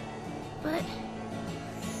 but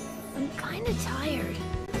I'm kinda tired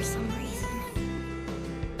for some reason.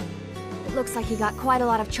 It looks like you got quite a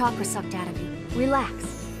lot of chakra sucked out of you. Relax.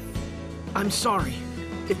 I'm sorry.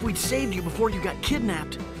 If we'd saved you before you got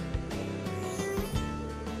kidnapped.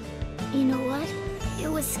 You know what? It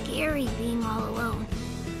was scary being all alone.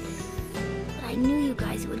 But I knew you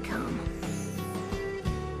guys would come.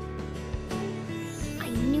 I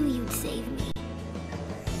knew you'd save me.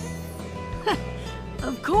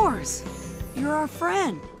 Of course. You're our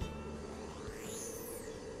friend.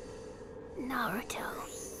 Naruto.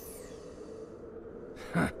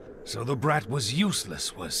 So the brat was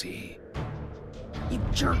useless, was he? You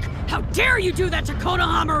jerk! How dare you do that to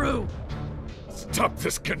Konohamaru! Stop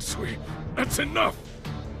this, Gensui! That's enough!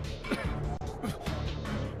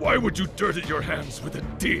 Why would you dirty your hands with a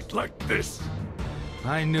deed like this?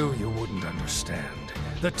 I knew you wouldn't understand.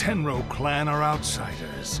 The Tenro clan are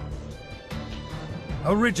outsiders.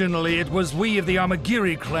 Originally, it was we of the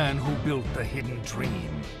Amagiri clan who built the Hidden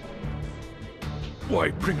Dream. Why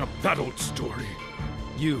bring up that old story?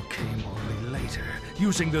 You came only later,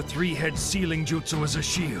 using the three-head sealing jutsu as a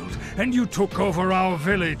shield, and you took over our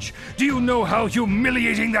village. Do you know how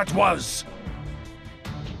humiliating that was?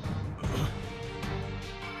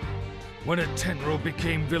 When a Tenro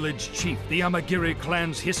became village chief, the Amagiri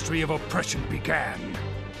clan's history of oppression began.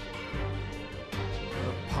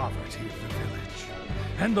 The poverty of the village,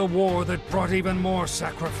 and the war that brought even more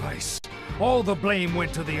sacrifice. All the blame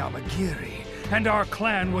went to the Amagiri, and our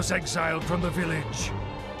clan was exiled from the village.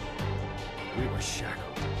 We were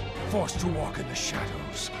shackled, forced to walk in the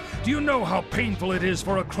shadows. Do you know how painful it is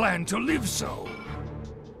for a clan to live so?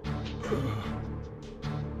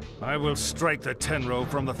 I will strike the Tenro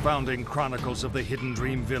from the founding chronicles of the Hidden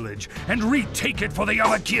Dream Village and retake it for the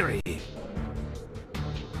Amagiri!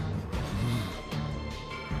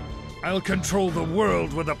 I'll control the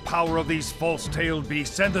world with the power of these false-tailed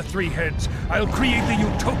beasts and the three heads. I'll create the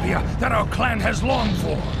utopia that our clan has longed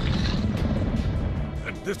for!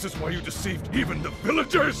 And this is why you deceived even the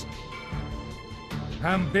villagers?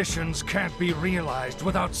 Ambitions can't be realized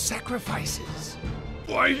without sacrifices.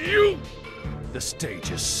 Why you? The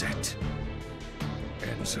stage is set.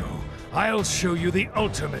 Enzo, I'll show you the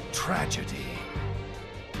ultimate tragedy.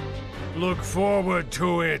 Look forward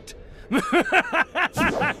to it.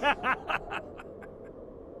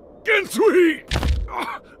 Gensui!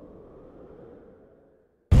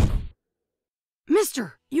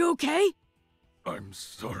 Mister, you okay? I'm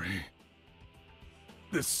sorry.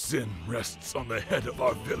 This sin rests on the head of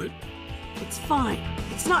our village. It's fine.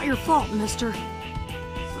 It's not your fault, mister.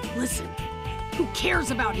 But listen, who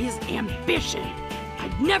cares about his ambition?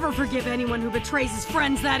 I'd never forgive anyone who betrays his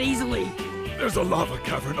friends that easily. There's a lava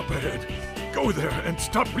cavern up ahead. Go there and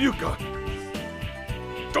stop Ryuka.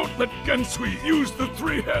 Don't let Gensui use the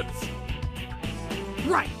three heads.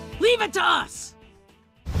 Right. Leave it to us.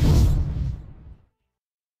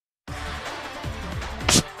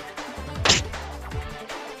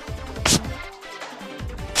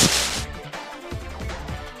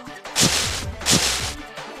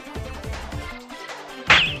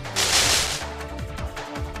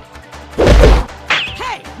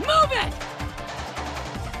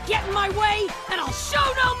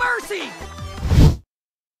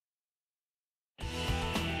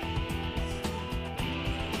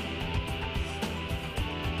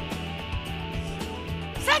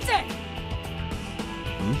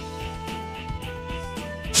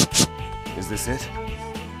 Is this it?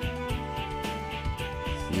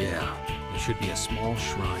 Yeah, there should be a small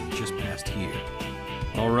shrine just past here.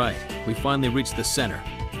 All right, we finally reached the center.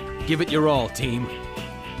 Give it your all, team.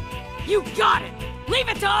 You got it! Leave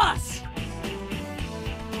it to us!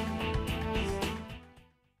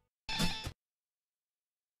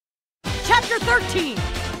 Chapter 13!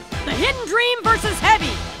 The Hidden Dream versus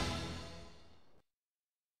Heavy!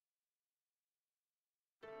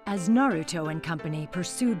 As Naruto and company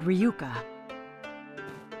pursued Ryuka...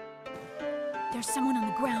 There's someone on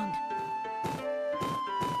the ground.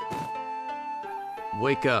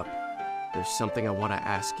 Wake up. There's something I want to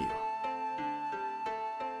ask you.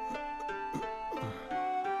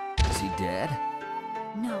 Is he dead?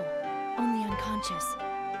 No, only unconscious.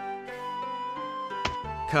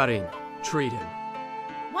 Karin, treat him.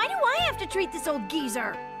 Why do I have to treat this old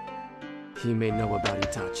geezer? He may know about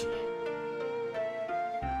Itachi.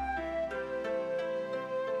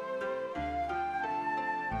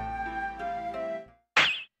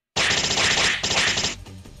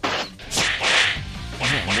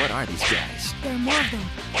 What are these guys? There are more of them.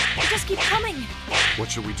 They just keep coming. What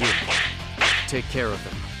should we do? Take care of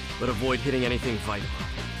them, but avoid hitting anything vital.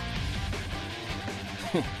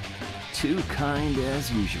 Too kind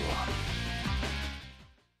as usual.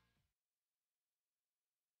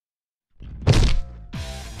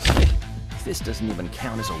 This doesn't even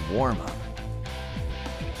count as a warm-up.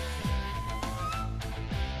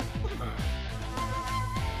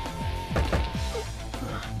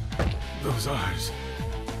 Those eyes.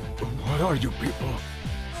 What are you people?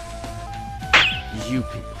 You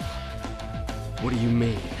people? What do you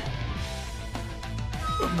mean?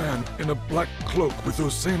 A man in a black cloak with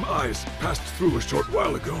those same eyes passed through a short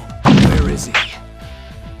while ago. Where is he?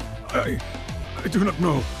 I do not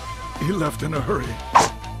know. He left in a hurry.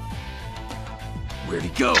 Where'd he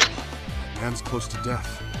go? Man's close to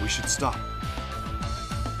death. We should stop.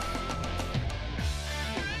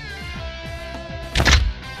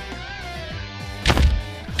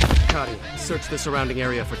 Hikari, search the surrounding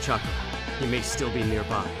area for Chakra. He may still be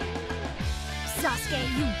nearby. Sasuke,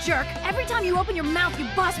 you jerk! Every time you open your mouth, you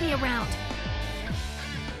boss me around!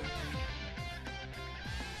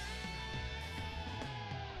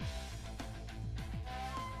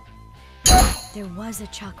 There was a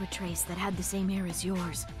chakra trace that had the same air as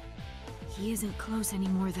yours. He isn't close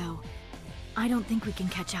anymore, though. I don't think we can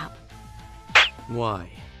catch up. Why?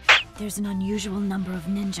 There's an unusual number of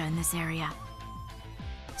ninja in this area.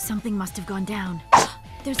 Something must have gone down.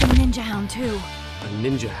 There's a ninja hound, too. A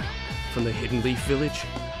ninja hound? From the Hidden Leaf Village?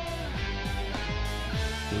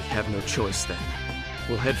 We have no choice, then.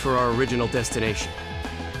 We'll head for our original destination.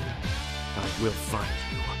 I will find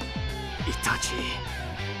you, Itachi.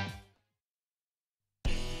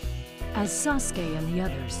 As Sasuke and the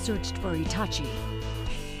others searched for Itachi,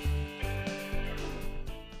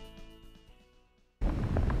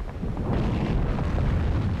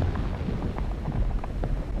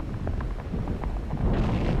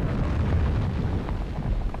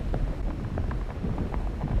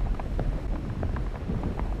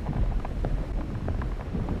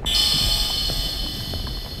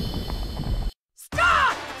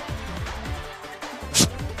 Stop!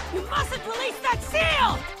 You mustn't release that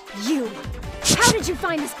seal! You! How did you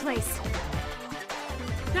find this place?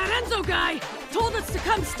 That Enzo guy told us to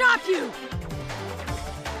come stop you!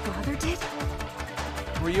 Father did?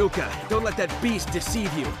 Ryuka, don't let that beast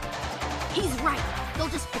deceive you. He's right. They'll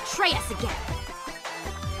just betray us again.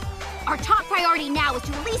 Our top priority now is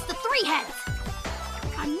to release the three heads.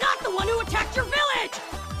 I'm not the one who attacked your village!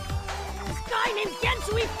 This guy named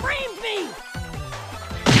Gensui framed me!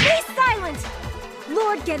 Be silent!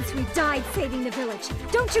 Lord Gensui died saving the village.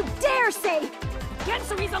 Don't you dare say...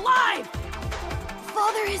 Gensui's alive!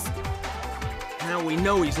 Father is... Now we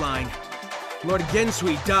know he's lying. Lord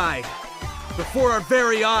Gensui died. Before our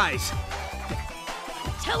very eyes.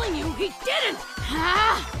 I'm telling you, he didn't!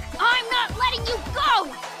 Ah! I'm not letting you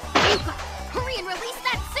go! Ryuka, hurry and release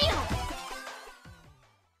that seal!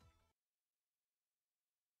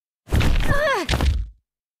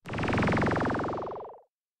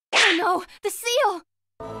 Oh no! The seal!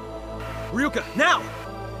 Ryuka, now!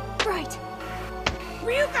 Right.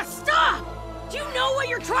 Ryuka, stop! Do you know what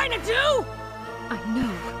you're trying to do? I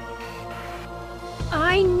know.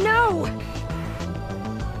 I know!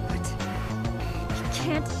 But... he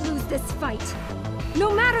can't lose this fight. No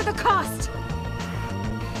matter the cost!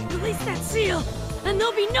 Release that seal, and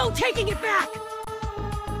there'll be no taking it back!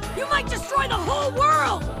 You might destroy the whole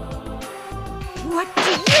world! What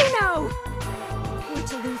do you know? We're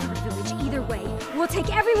to lose our village either way. We'll take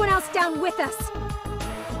everyone else down with us.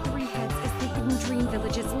 The Three Heads is the Hidden Dream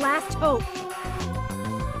Village's last hope.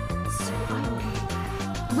 So I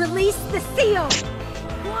will release the seal!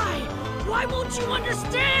 Why? Why won't you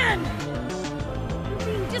understand? You're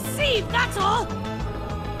being deceived, that's all!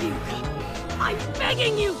 Ryuka, I'm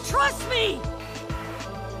begging you, trust me!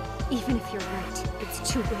 Even if you're right, it's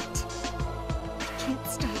too late. I can't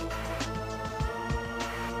stop.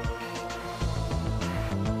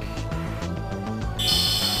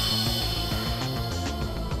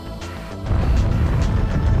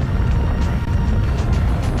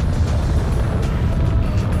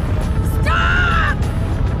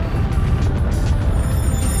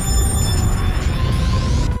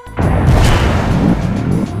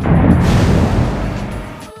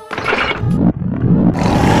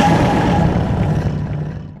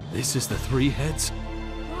 This is the Three Heads?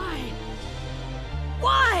 Why?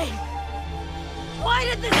 Why? Why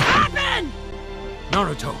did this happen?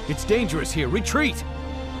 Naruto, it's dangerous here. Retreat!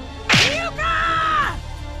 Ryuka!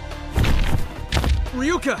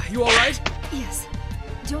 Ryuka, you alright? Yes.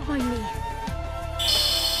 Don't mind me.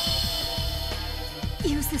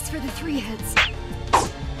 Use this for the Three Heads.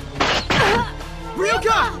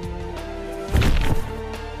 Ryuka!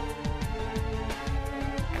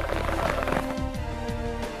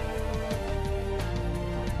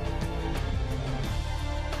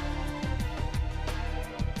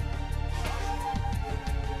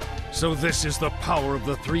 So this is the power of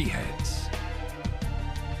the Three Heads.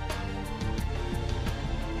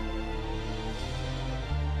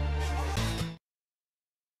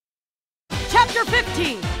 Chapter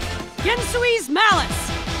 15, Gensui's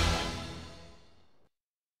Malice.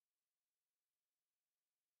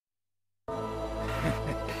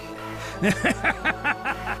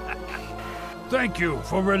 Thank you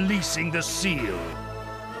for releasing the seal.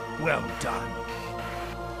 Well done.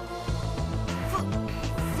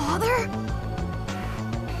 Father?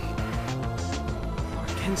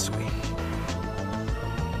 Gensui.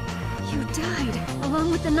 You died,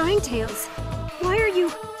 along with the Nine-Tails. Why are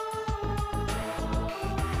you...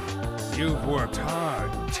 You've worked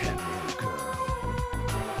hard, Tenno.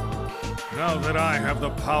 Now that I have the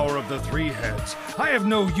power of the three heads, I have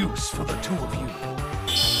no use for the two of you.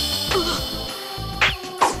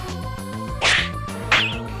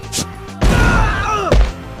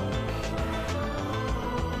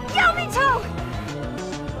 Yomito!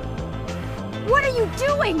 What are you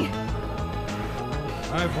doing?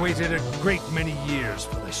 I've waited a great many years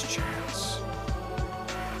for this chance.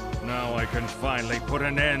 Now I can finally put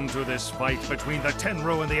an end to this fight between the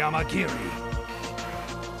Tenro and the Amagiri.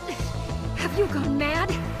 Have you gone mad?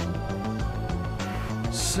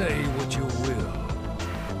 Say what you will.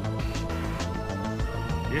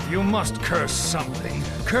 If you must curse something,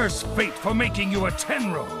 curse fate for making you a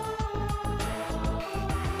Tenro.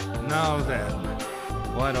 Now then,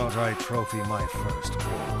 why don't I trophy my first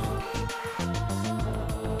wolf?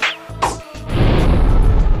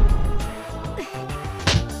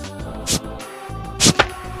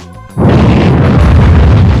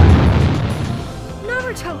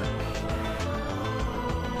 Naruto!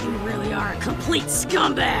 You really are a complete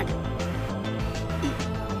scumbag!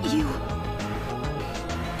 You...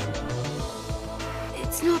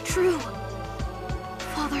 It's not true.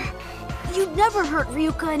 Father, you'd never hurt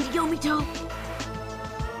Ryuka and Yomito.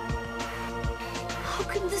 How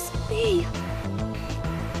can this be?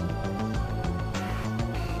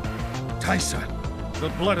 Taisa, the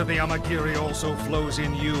blood of the Amagiri also flows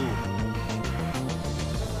in you.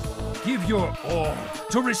 Give your all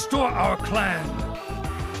to restore our clan.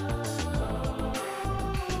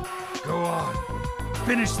 Go on,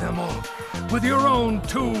 finish them off with your own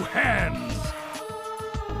two hands.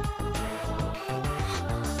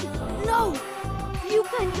 No!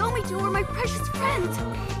 Ryuka and Yomito are my precious friends!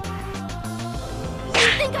 You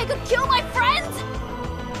think I could kill my friends?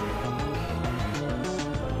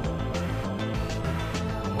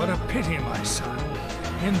 What a pity, my son.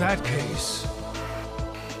 In that case,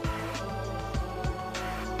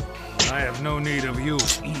 I have no need of you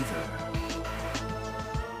either.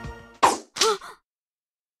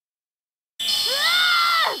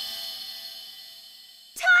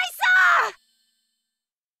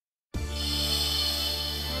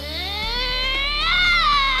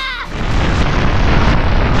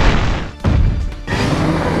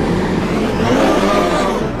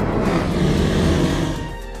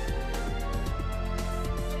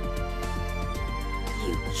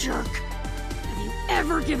 You jerk! Have you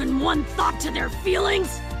ever given one thought to their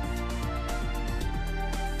feelings?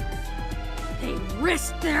 They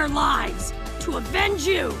risked their lives to avenge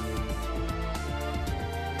you!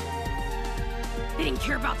 They didn't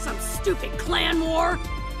care about some stupid clan war.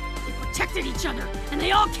 They protected each other, and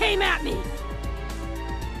they all came at me!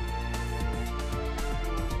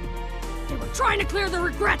 They were trying to clear the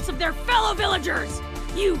regrets of their fellow villagers!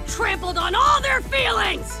 You trampled on all their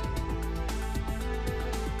feelings!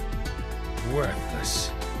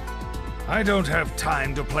 Worthless. I don't have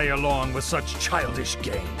time to play along with such childish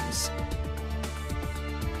games.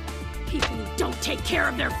 People who don't take care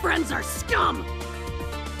of their friends are scum!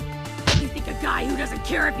 You think a guy who doesn't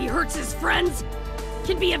care if he hurts his friends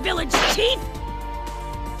can be a village chief?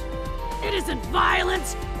 It isn't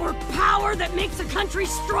violence or power that makes a country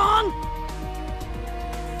strong!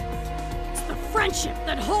 It's the friendship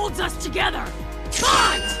that holds us together!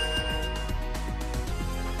 Bonds!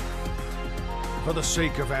 For the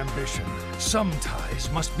sake of ambition, some ties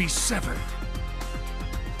must be severed.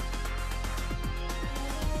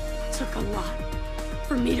 It took a lot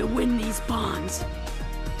for me to win these bonds.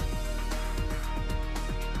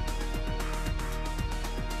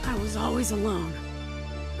 I was always alone,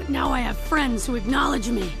 but now I have friends who acknowledge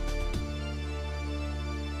me.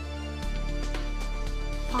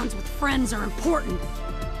 Bonds with friends are important.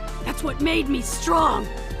 That's what made me strong.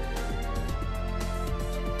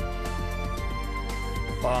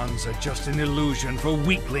 Bonds are just an illusion for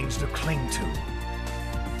weaklings to cling to.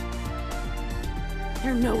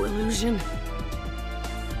 They're no illusion.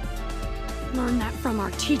 Learn that from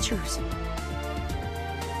our teachers.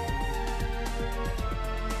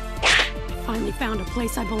 I finally found a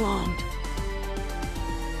place I belonged.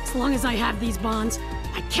 As long as I have these bonds,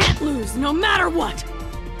 I can't lose, no matter what!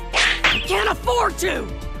 I can't afford to!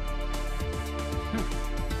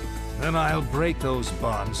 Then I'll break those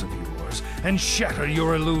bonds of yours and shatter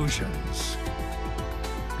your illusions.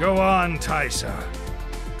 Go on, Taisa.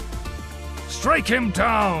 Strike him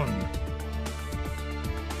down!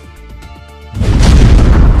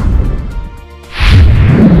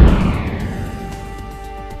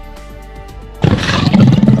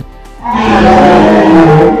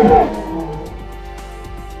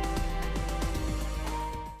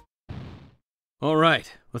 All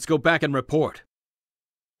right, let's go back and report.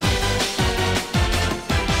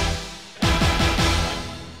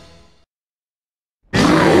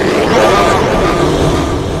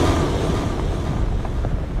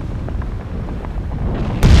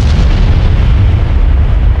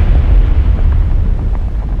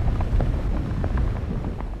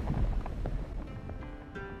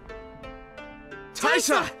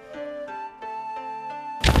 Taisa!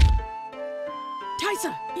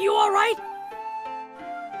 Taisa, you alright?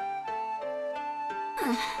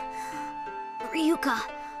 Ryuka,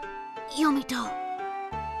 Yomito,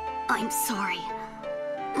 I'm sorry.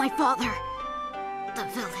 My father, the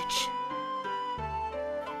village.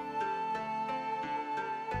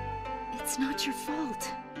 It's not your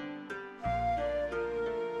fault.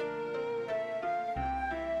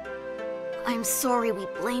 I'm sorry we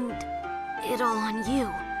blamed it all on you.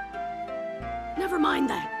 Never mind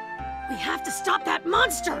that. We have to stop that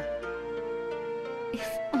monster! If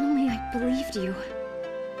only I believed you.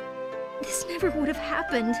 This never would have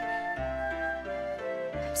happened.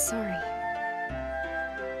 I'm sorry.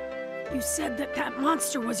 You said that that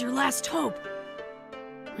monster was your last hope.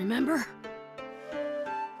 Remember?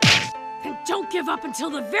 And don't give up until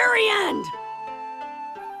the very end!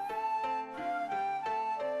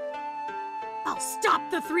 I'll stop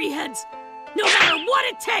the three heads, no matter what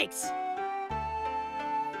it takes!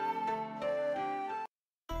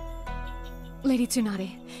 Lady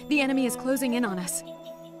Tsunade, the enemy is closing in on us.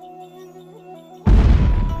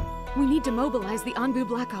 We need to mobilize the Anbu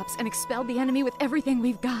Black Ops and expel the enemy with everything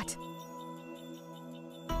we've got.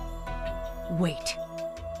 Wait.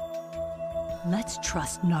 Let's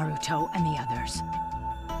trust Naruto and the others.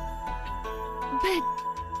 But...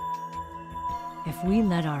 if we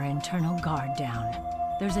let our internal guard down,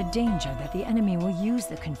 there's a danger that the enemy will use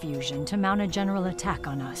the confusion to mount a general attack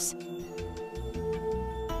on us.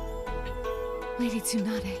 Lady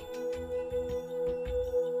Tsunade.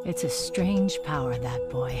 It's a strange power that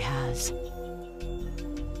boy has.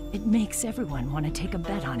 It makes everyone want to take a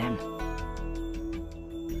bet on him.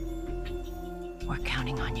 We're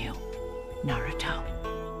counting on you, Naruto.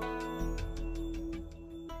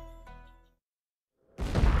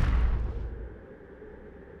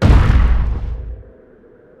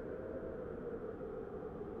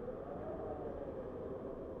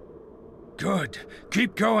 Good.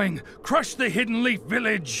 Keep going. Crush the Hidden Leaf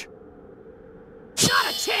Village. Not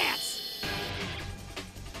a chance!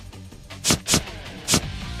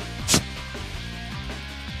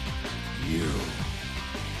 You.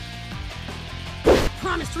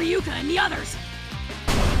 Promised Ryuka and the others!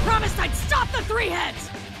 Promised I'd stop the three heads!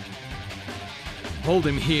 Hold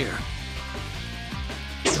him here.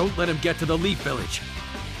 Don't let him get to the Leaf Village.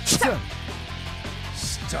 Stubborn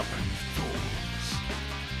fools.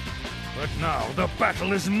 But now the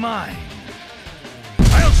battle is mine.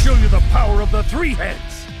 I'll show you the power of the three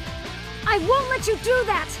heads. I won't let you do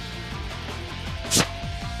that!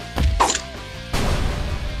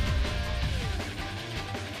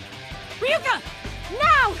 Ryuka!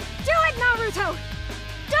 Now! Do it, Naruto!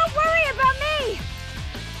 Don't worry about me!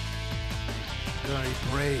 Very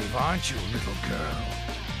brave, aren't you, little girl?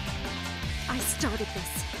 I started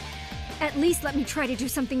this. At least let me try to do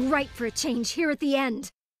something right for a change here at the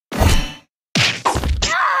end.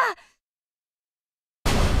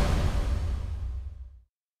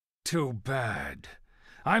 Too bad.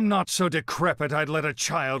 I'm not so decrepit I'd let a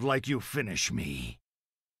child like you finish me.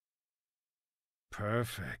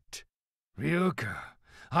 Perfect. Ryuka,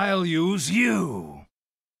 I'll use you.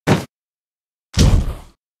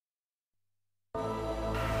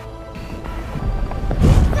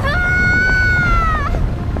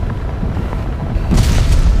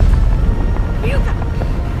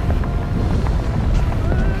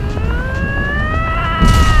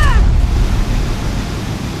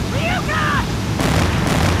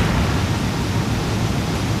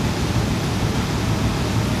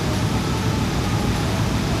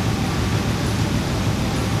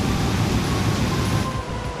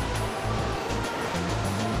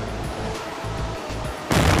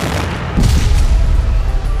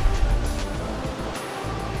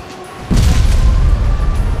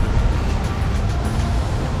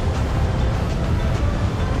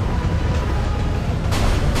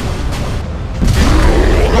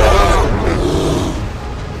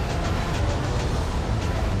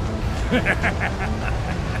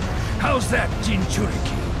 How's that,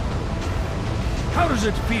 Jinchuriki? How does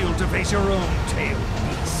it feel to face your own tail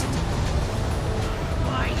beast?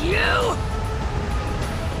 Why, you?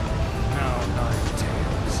 Now, Nine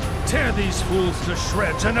Tails, tear these fools to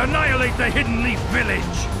shreds and annihilate the Hidden Leaf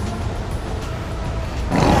Village!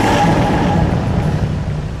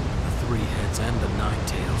 The three heads and the Nine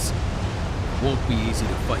Tails. Won't be easy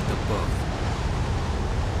to fight them both.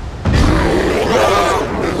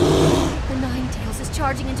 The Nine Tails is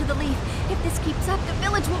charging into the leaf. If this keeps up, the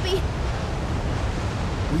village will be...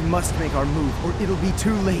 We must make our move, or it'll be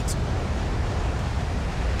too late.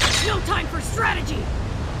 No time for strategy!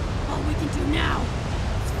 All we can do now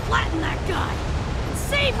is flatten that guy and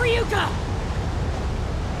save Ryuka!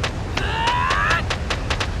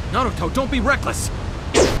 Naruto, don't be reckless!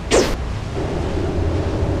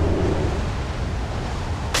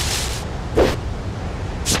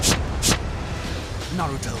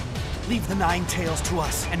 Naruto, leave the Nine Tails to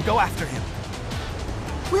us and go after him.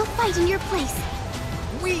 We'll fight in your place.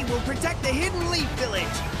 We will protect the Hidden Leaf Village.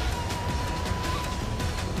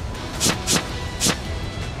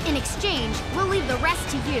 In exchange, we'll leave the rest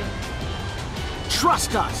to you.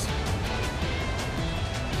 Trust us!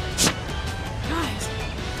 Guys!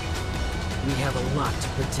 We have a lot to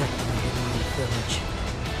protect in the Hidden Leaf Village.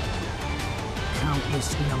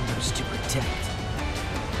 Countless numbers to protect.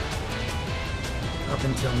 Up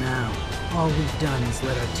until now, all we've done is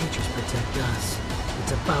let our teachers protect us.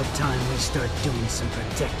 It's about time we start doing some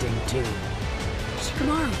protecting too.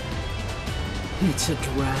 Shikamaru! It's a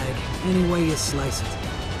drag, any way you slice it.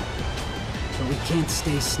 But we can't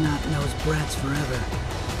stay snot-nosed brats forever.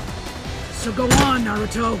 So go on,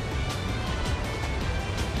 Naruto!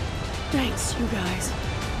 Thanks, you guys.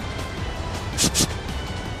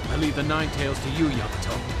 I leave the Nine Tails to you,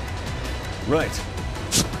 Yamato. Right.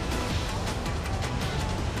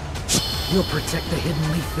 We'll protect the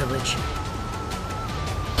Hidden Leaf Village.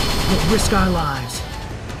 We'll risk our lives.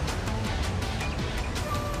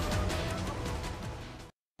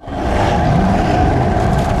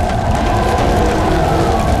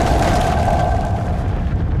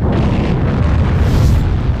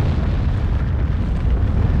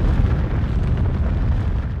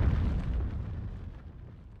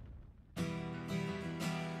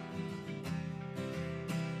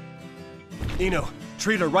 Ino,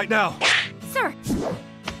 treat her right now. Sir!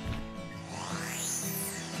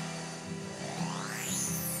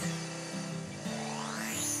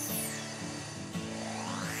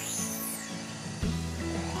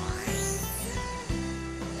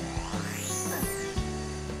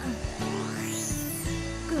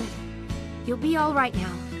 Good. You'll be all right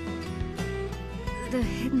now. The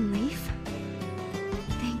Hidden Leaf?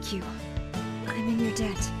 Thank you. I'm in your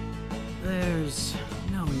debt. There's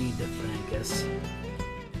no need to thank us.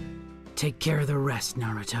 Take care of the rest,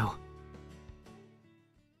 Naruto.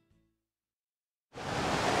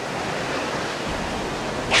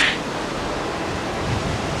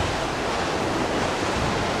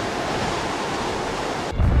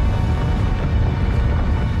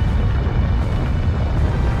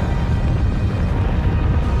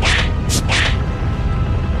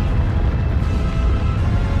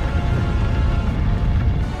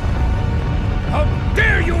 How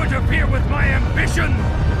dare you interfere with my ambition!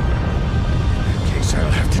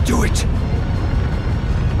 I'll have to do it.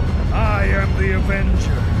 I am the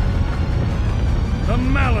Avenger. The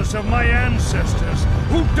malice of my ancestors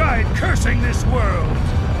who died cursing this world.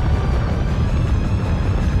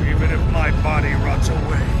 Even if my body rots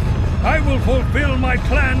away, I will fulfill my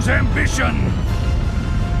clan's ambition.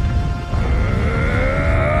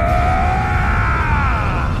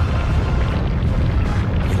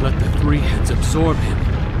 He let the Three Heads absorb him.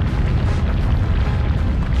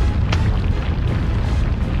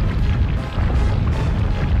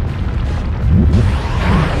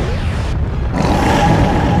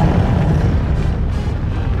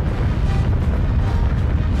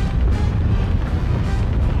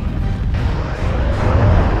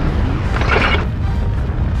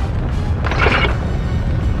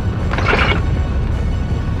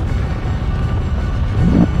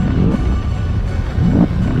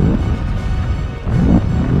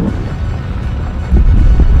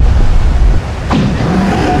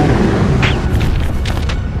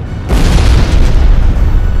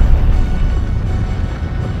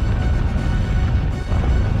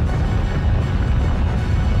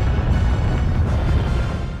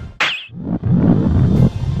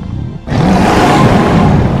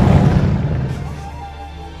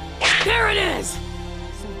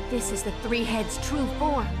 This is the Three Heads' true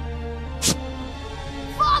form.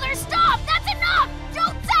 Father, stop! That's enough!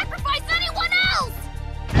 Don't sacrifice anyone else!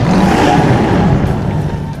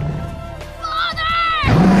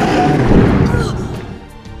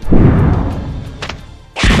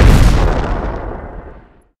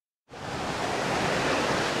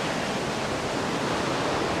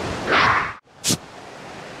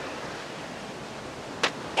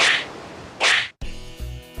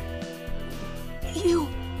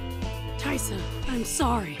 I'm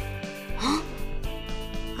sorry. Huh?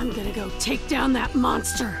 I'm gonna go take down that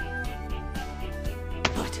monster.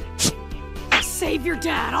 But I'll save your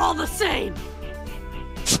dad all the same.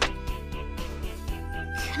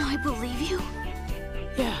 Can I believe you?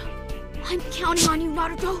 Yeah. I'm counting on you,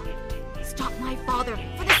 Naruto. Stop my father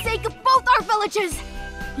for the sake of both our villages.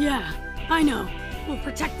 Yeah, I know. We'll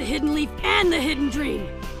protect the Hidden Leaf and the Hidden Dream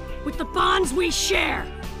with the bonds we share.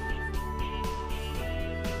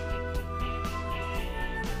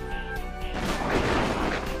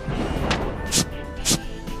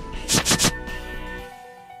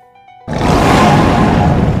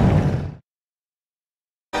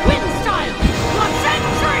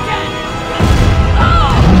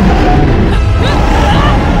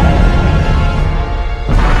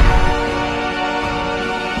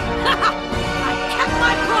 I kept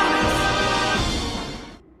my promise!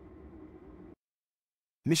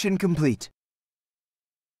 Mission complete.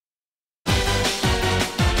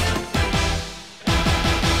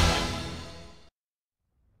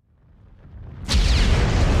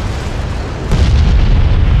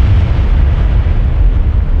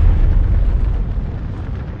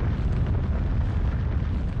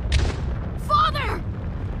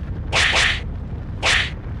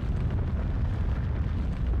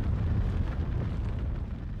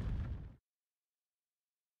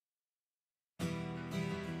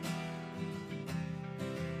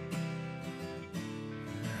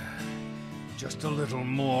 Just a little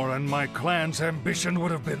more and my clan's ambition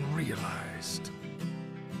would have been realized.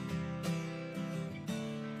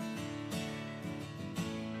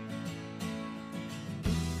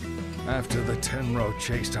 After the Tenro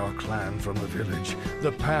chased our clan from the village,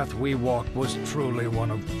 the path we walked was truly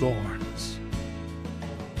one of thorns.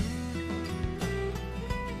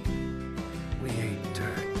 We ate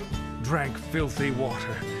dirt, drank filthy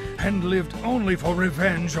water, and lived only for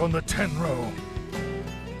revenge on the Tenro.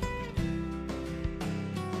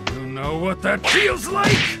 Know what that feels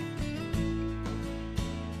like?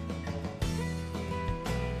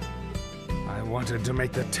 I wanted to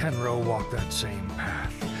make the Tenro walk that same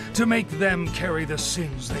path, to make them carry the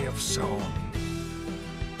sins they have sown.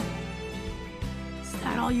 Is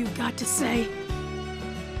that all you've got to say?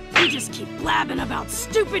 You just keep blabbing about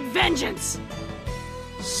stupid vengeance!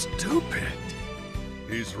 Stupid?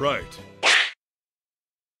 He's right.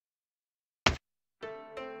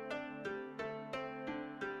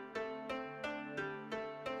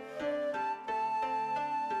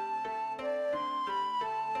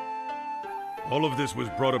 All of this was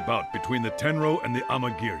brought about between the Tenro and the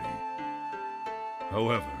Amagiri.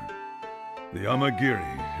 However, the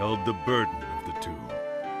Amagiri held the burden of the two.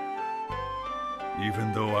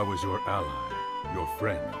 Even though I was your ally, your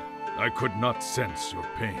friend, I could not sense your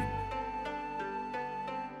pain.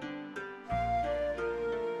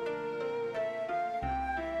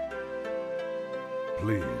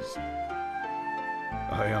 Please,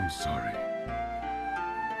 I am sorry.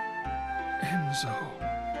 Enzo.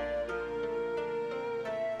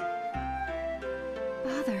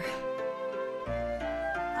 Father.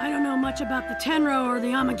 I don't know much about the Tenro or the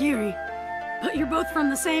Amagiri, but you're both from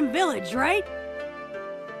the same village, right?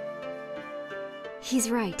 He's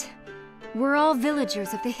right. We're all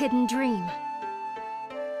villagers of the Hidden Dream.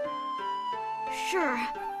 Sure,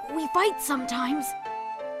 we fight sometimes.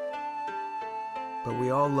 But we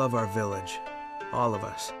all love our village. All of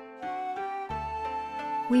us.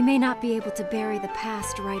 We may not be able to bury the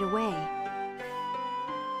past right away.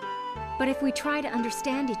 But if we try to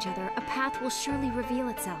understand each other, a path will surely reveal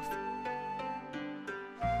itself.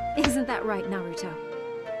 Isn't that right, Naruto?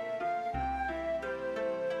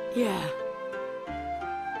 Yeah.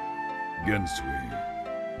 Gensui,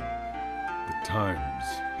 the times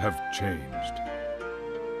have changed.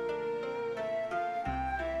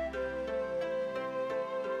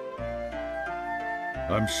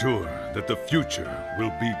 I'm sure that the future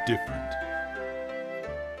will be different.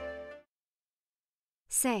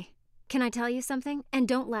 Say, can I tell you something? And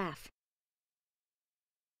don't laugh.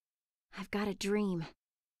 I've got a dream.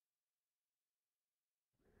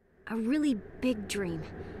 A really big dream,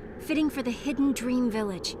 fitting for the Hidden Dream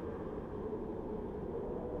Village.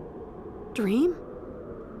 Dream?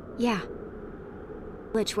 Yeah.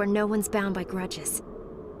 Village where no one's bound by grudges,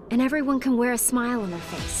 and everyone can wear a smile on their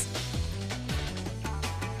face.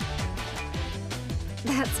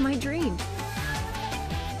 That's my dream.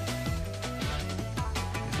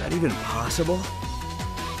 Is that even possible?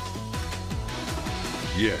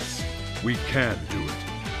 Yes, we can do it.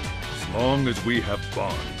 As long as we have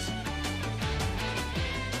bonds.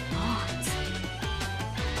 Bonds?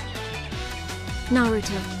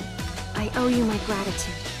 Naruto, I owe you my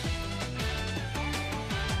gratitude.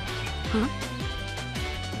 Huh?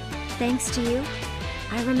 Thanks to you,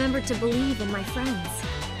 I remembered to believe in my friends.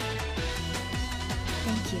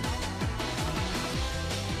 Thank you.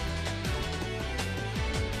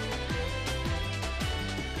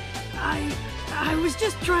 I was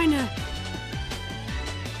just trying to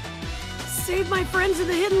save my friends of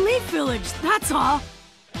the Hidden Leaf Village, that's all.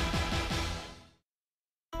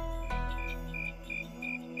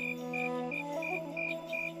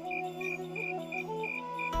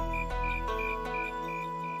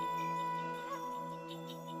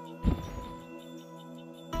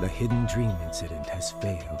 The Hidden Dream incident has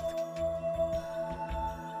failed.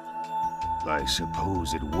 I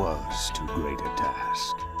suppose it was too great a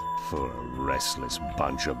task for a restless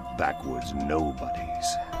bunch of backwoods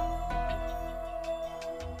nobodies.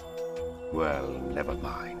 Well, never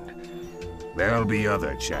mind. There'll be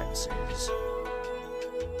other chances.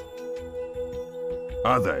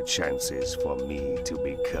 Other chances for me to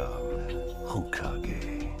become Hokage.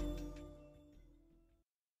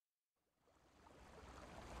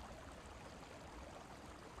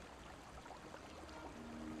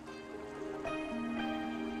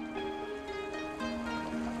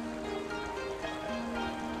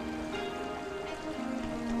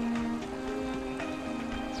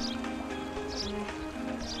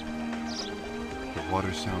 The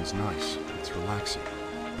water sounds nice. It's relaxing.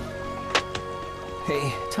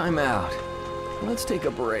 Hey, time out. Let's take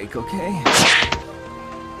a break, okay?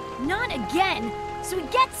 Not again!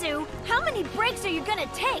 Suigetsu, how many breaks are you gonna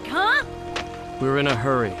take, huh? We're in a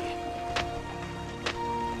hurry.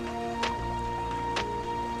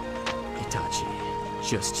 Itachi,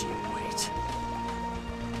 just you wait.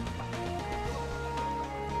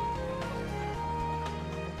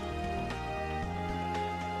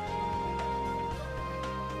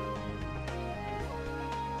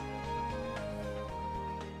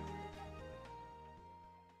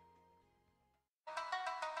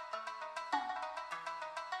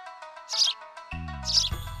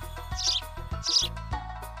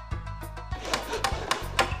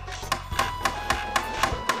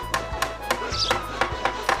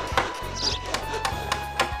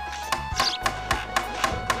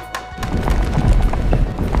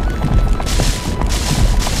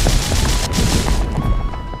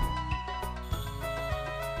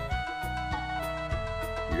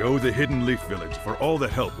 We owe the Hidden Leaf Village for all the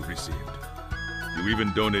help we received. You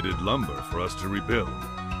even donated lumber for us to rebuild.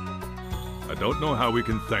 I don't know how we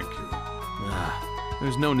can thank you.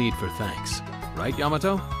 There's no need for thanks. Right,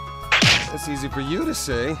 Yamato? That's easy for you to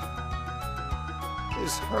say.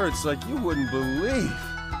 This hurts like you wouldn't believe.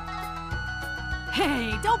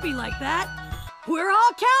 Hey, don't be like that. We're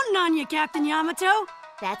all counting on you, Captain Yamato.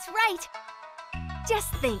 That's right.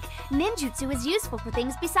 Just think, ninjutsu is useful for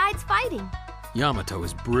things besides fighting. Yamato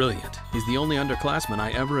is brilliant. He's the only underclassman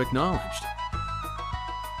I ever acknowledged.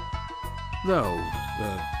 Though,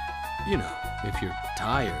 you know, if you're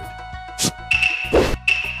tired.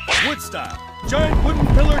 Wood style, giant wooden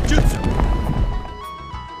pillar jutsu.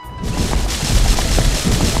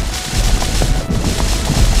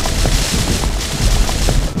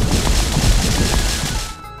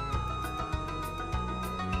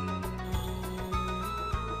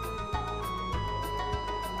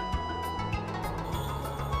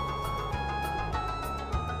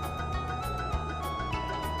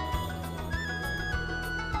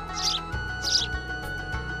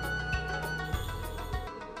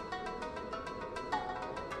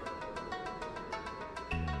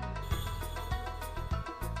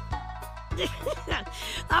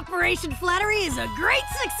 Operation Flattery is a great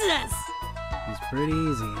success! It's pretty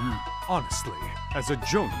easy, huh? Honestly, as a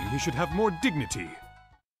Jonin, he should have more dignity.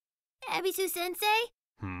 Ebisu-sensei?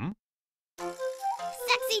 Hmm?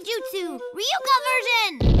 Sexy Jutsu! Ryuka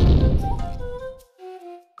version!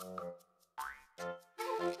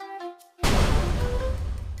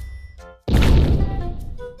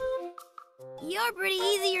 You're pretty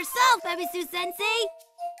easy yourself, Ebisu-sensei!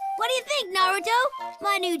 What do you think, Naruto?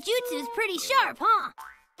 My new jutsu's pretty sharp, huh?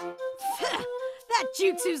 That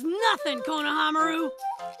jutsu's nothing, Konohamaru!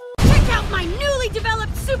 Check out my newly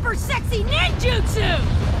developed super sexy ninjutsu!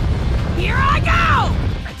 Here I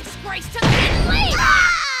go! A disgrace to the Hidden Leaf!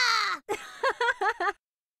 Ah!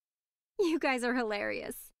 You guys are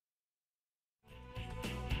hilarious.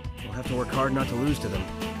 We'll have to work hard not to lose to them.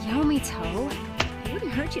 Yomito, it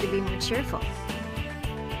wouldn't hurt you to be more cheerful.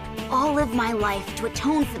 I'll live my life to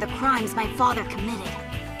atone for the crimes my father committed.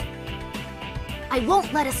 I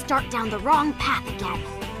won't let us start down the wrong path again.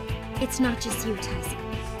 It's not just you, Tyson.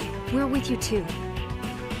 We're with you too.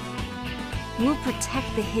 We'll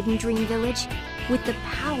protect the Hidden Dream Village with the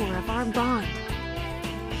power of our bond.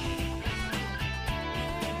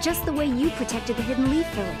 Just the way you protected the Hidden Leaf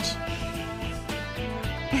Village.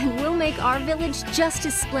 And we'll make our village just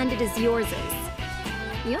as splendid as yours is.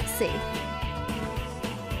 You'll see.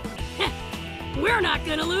 We're not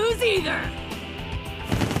gonna lose either!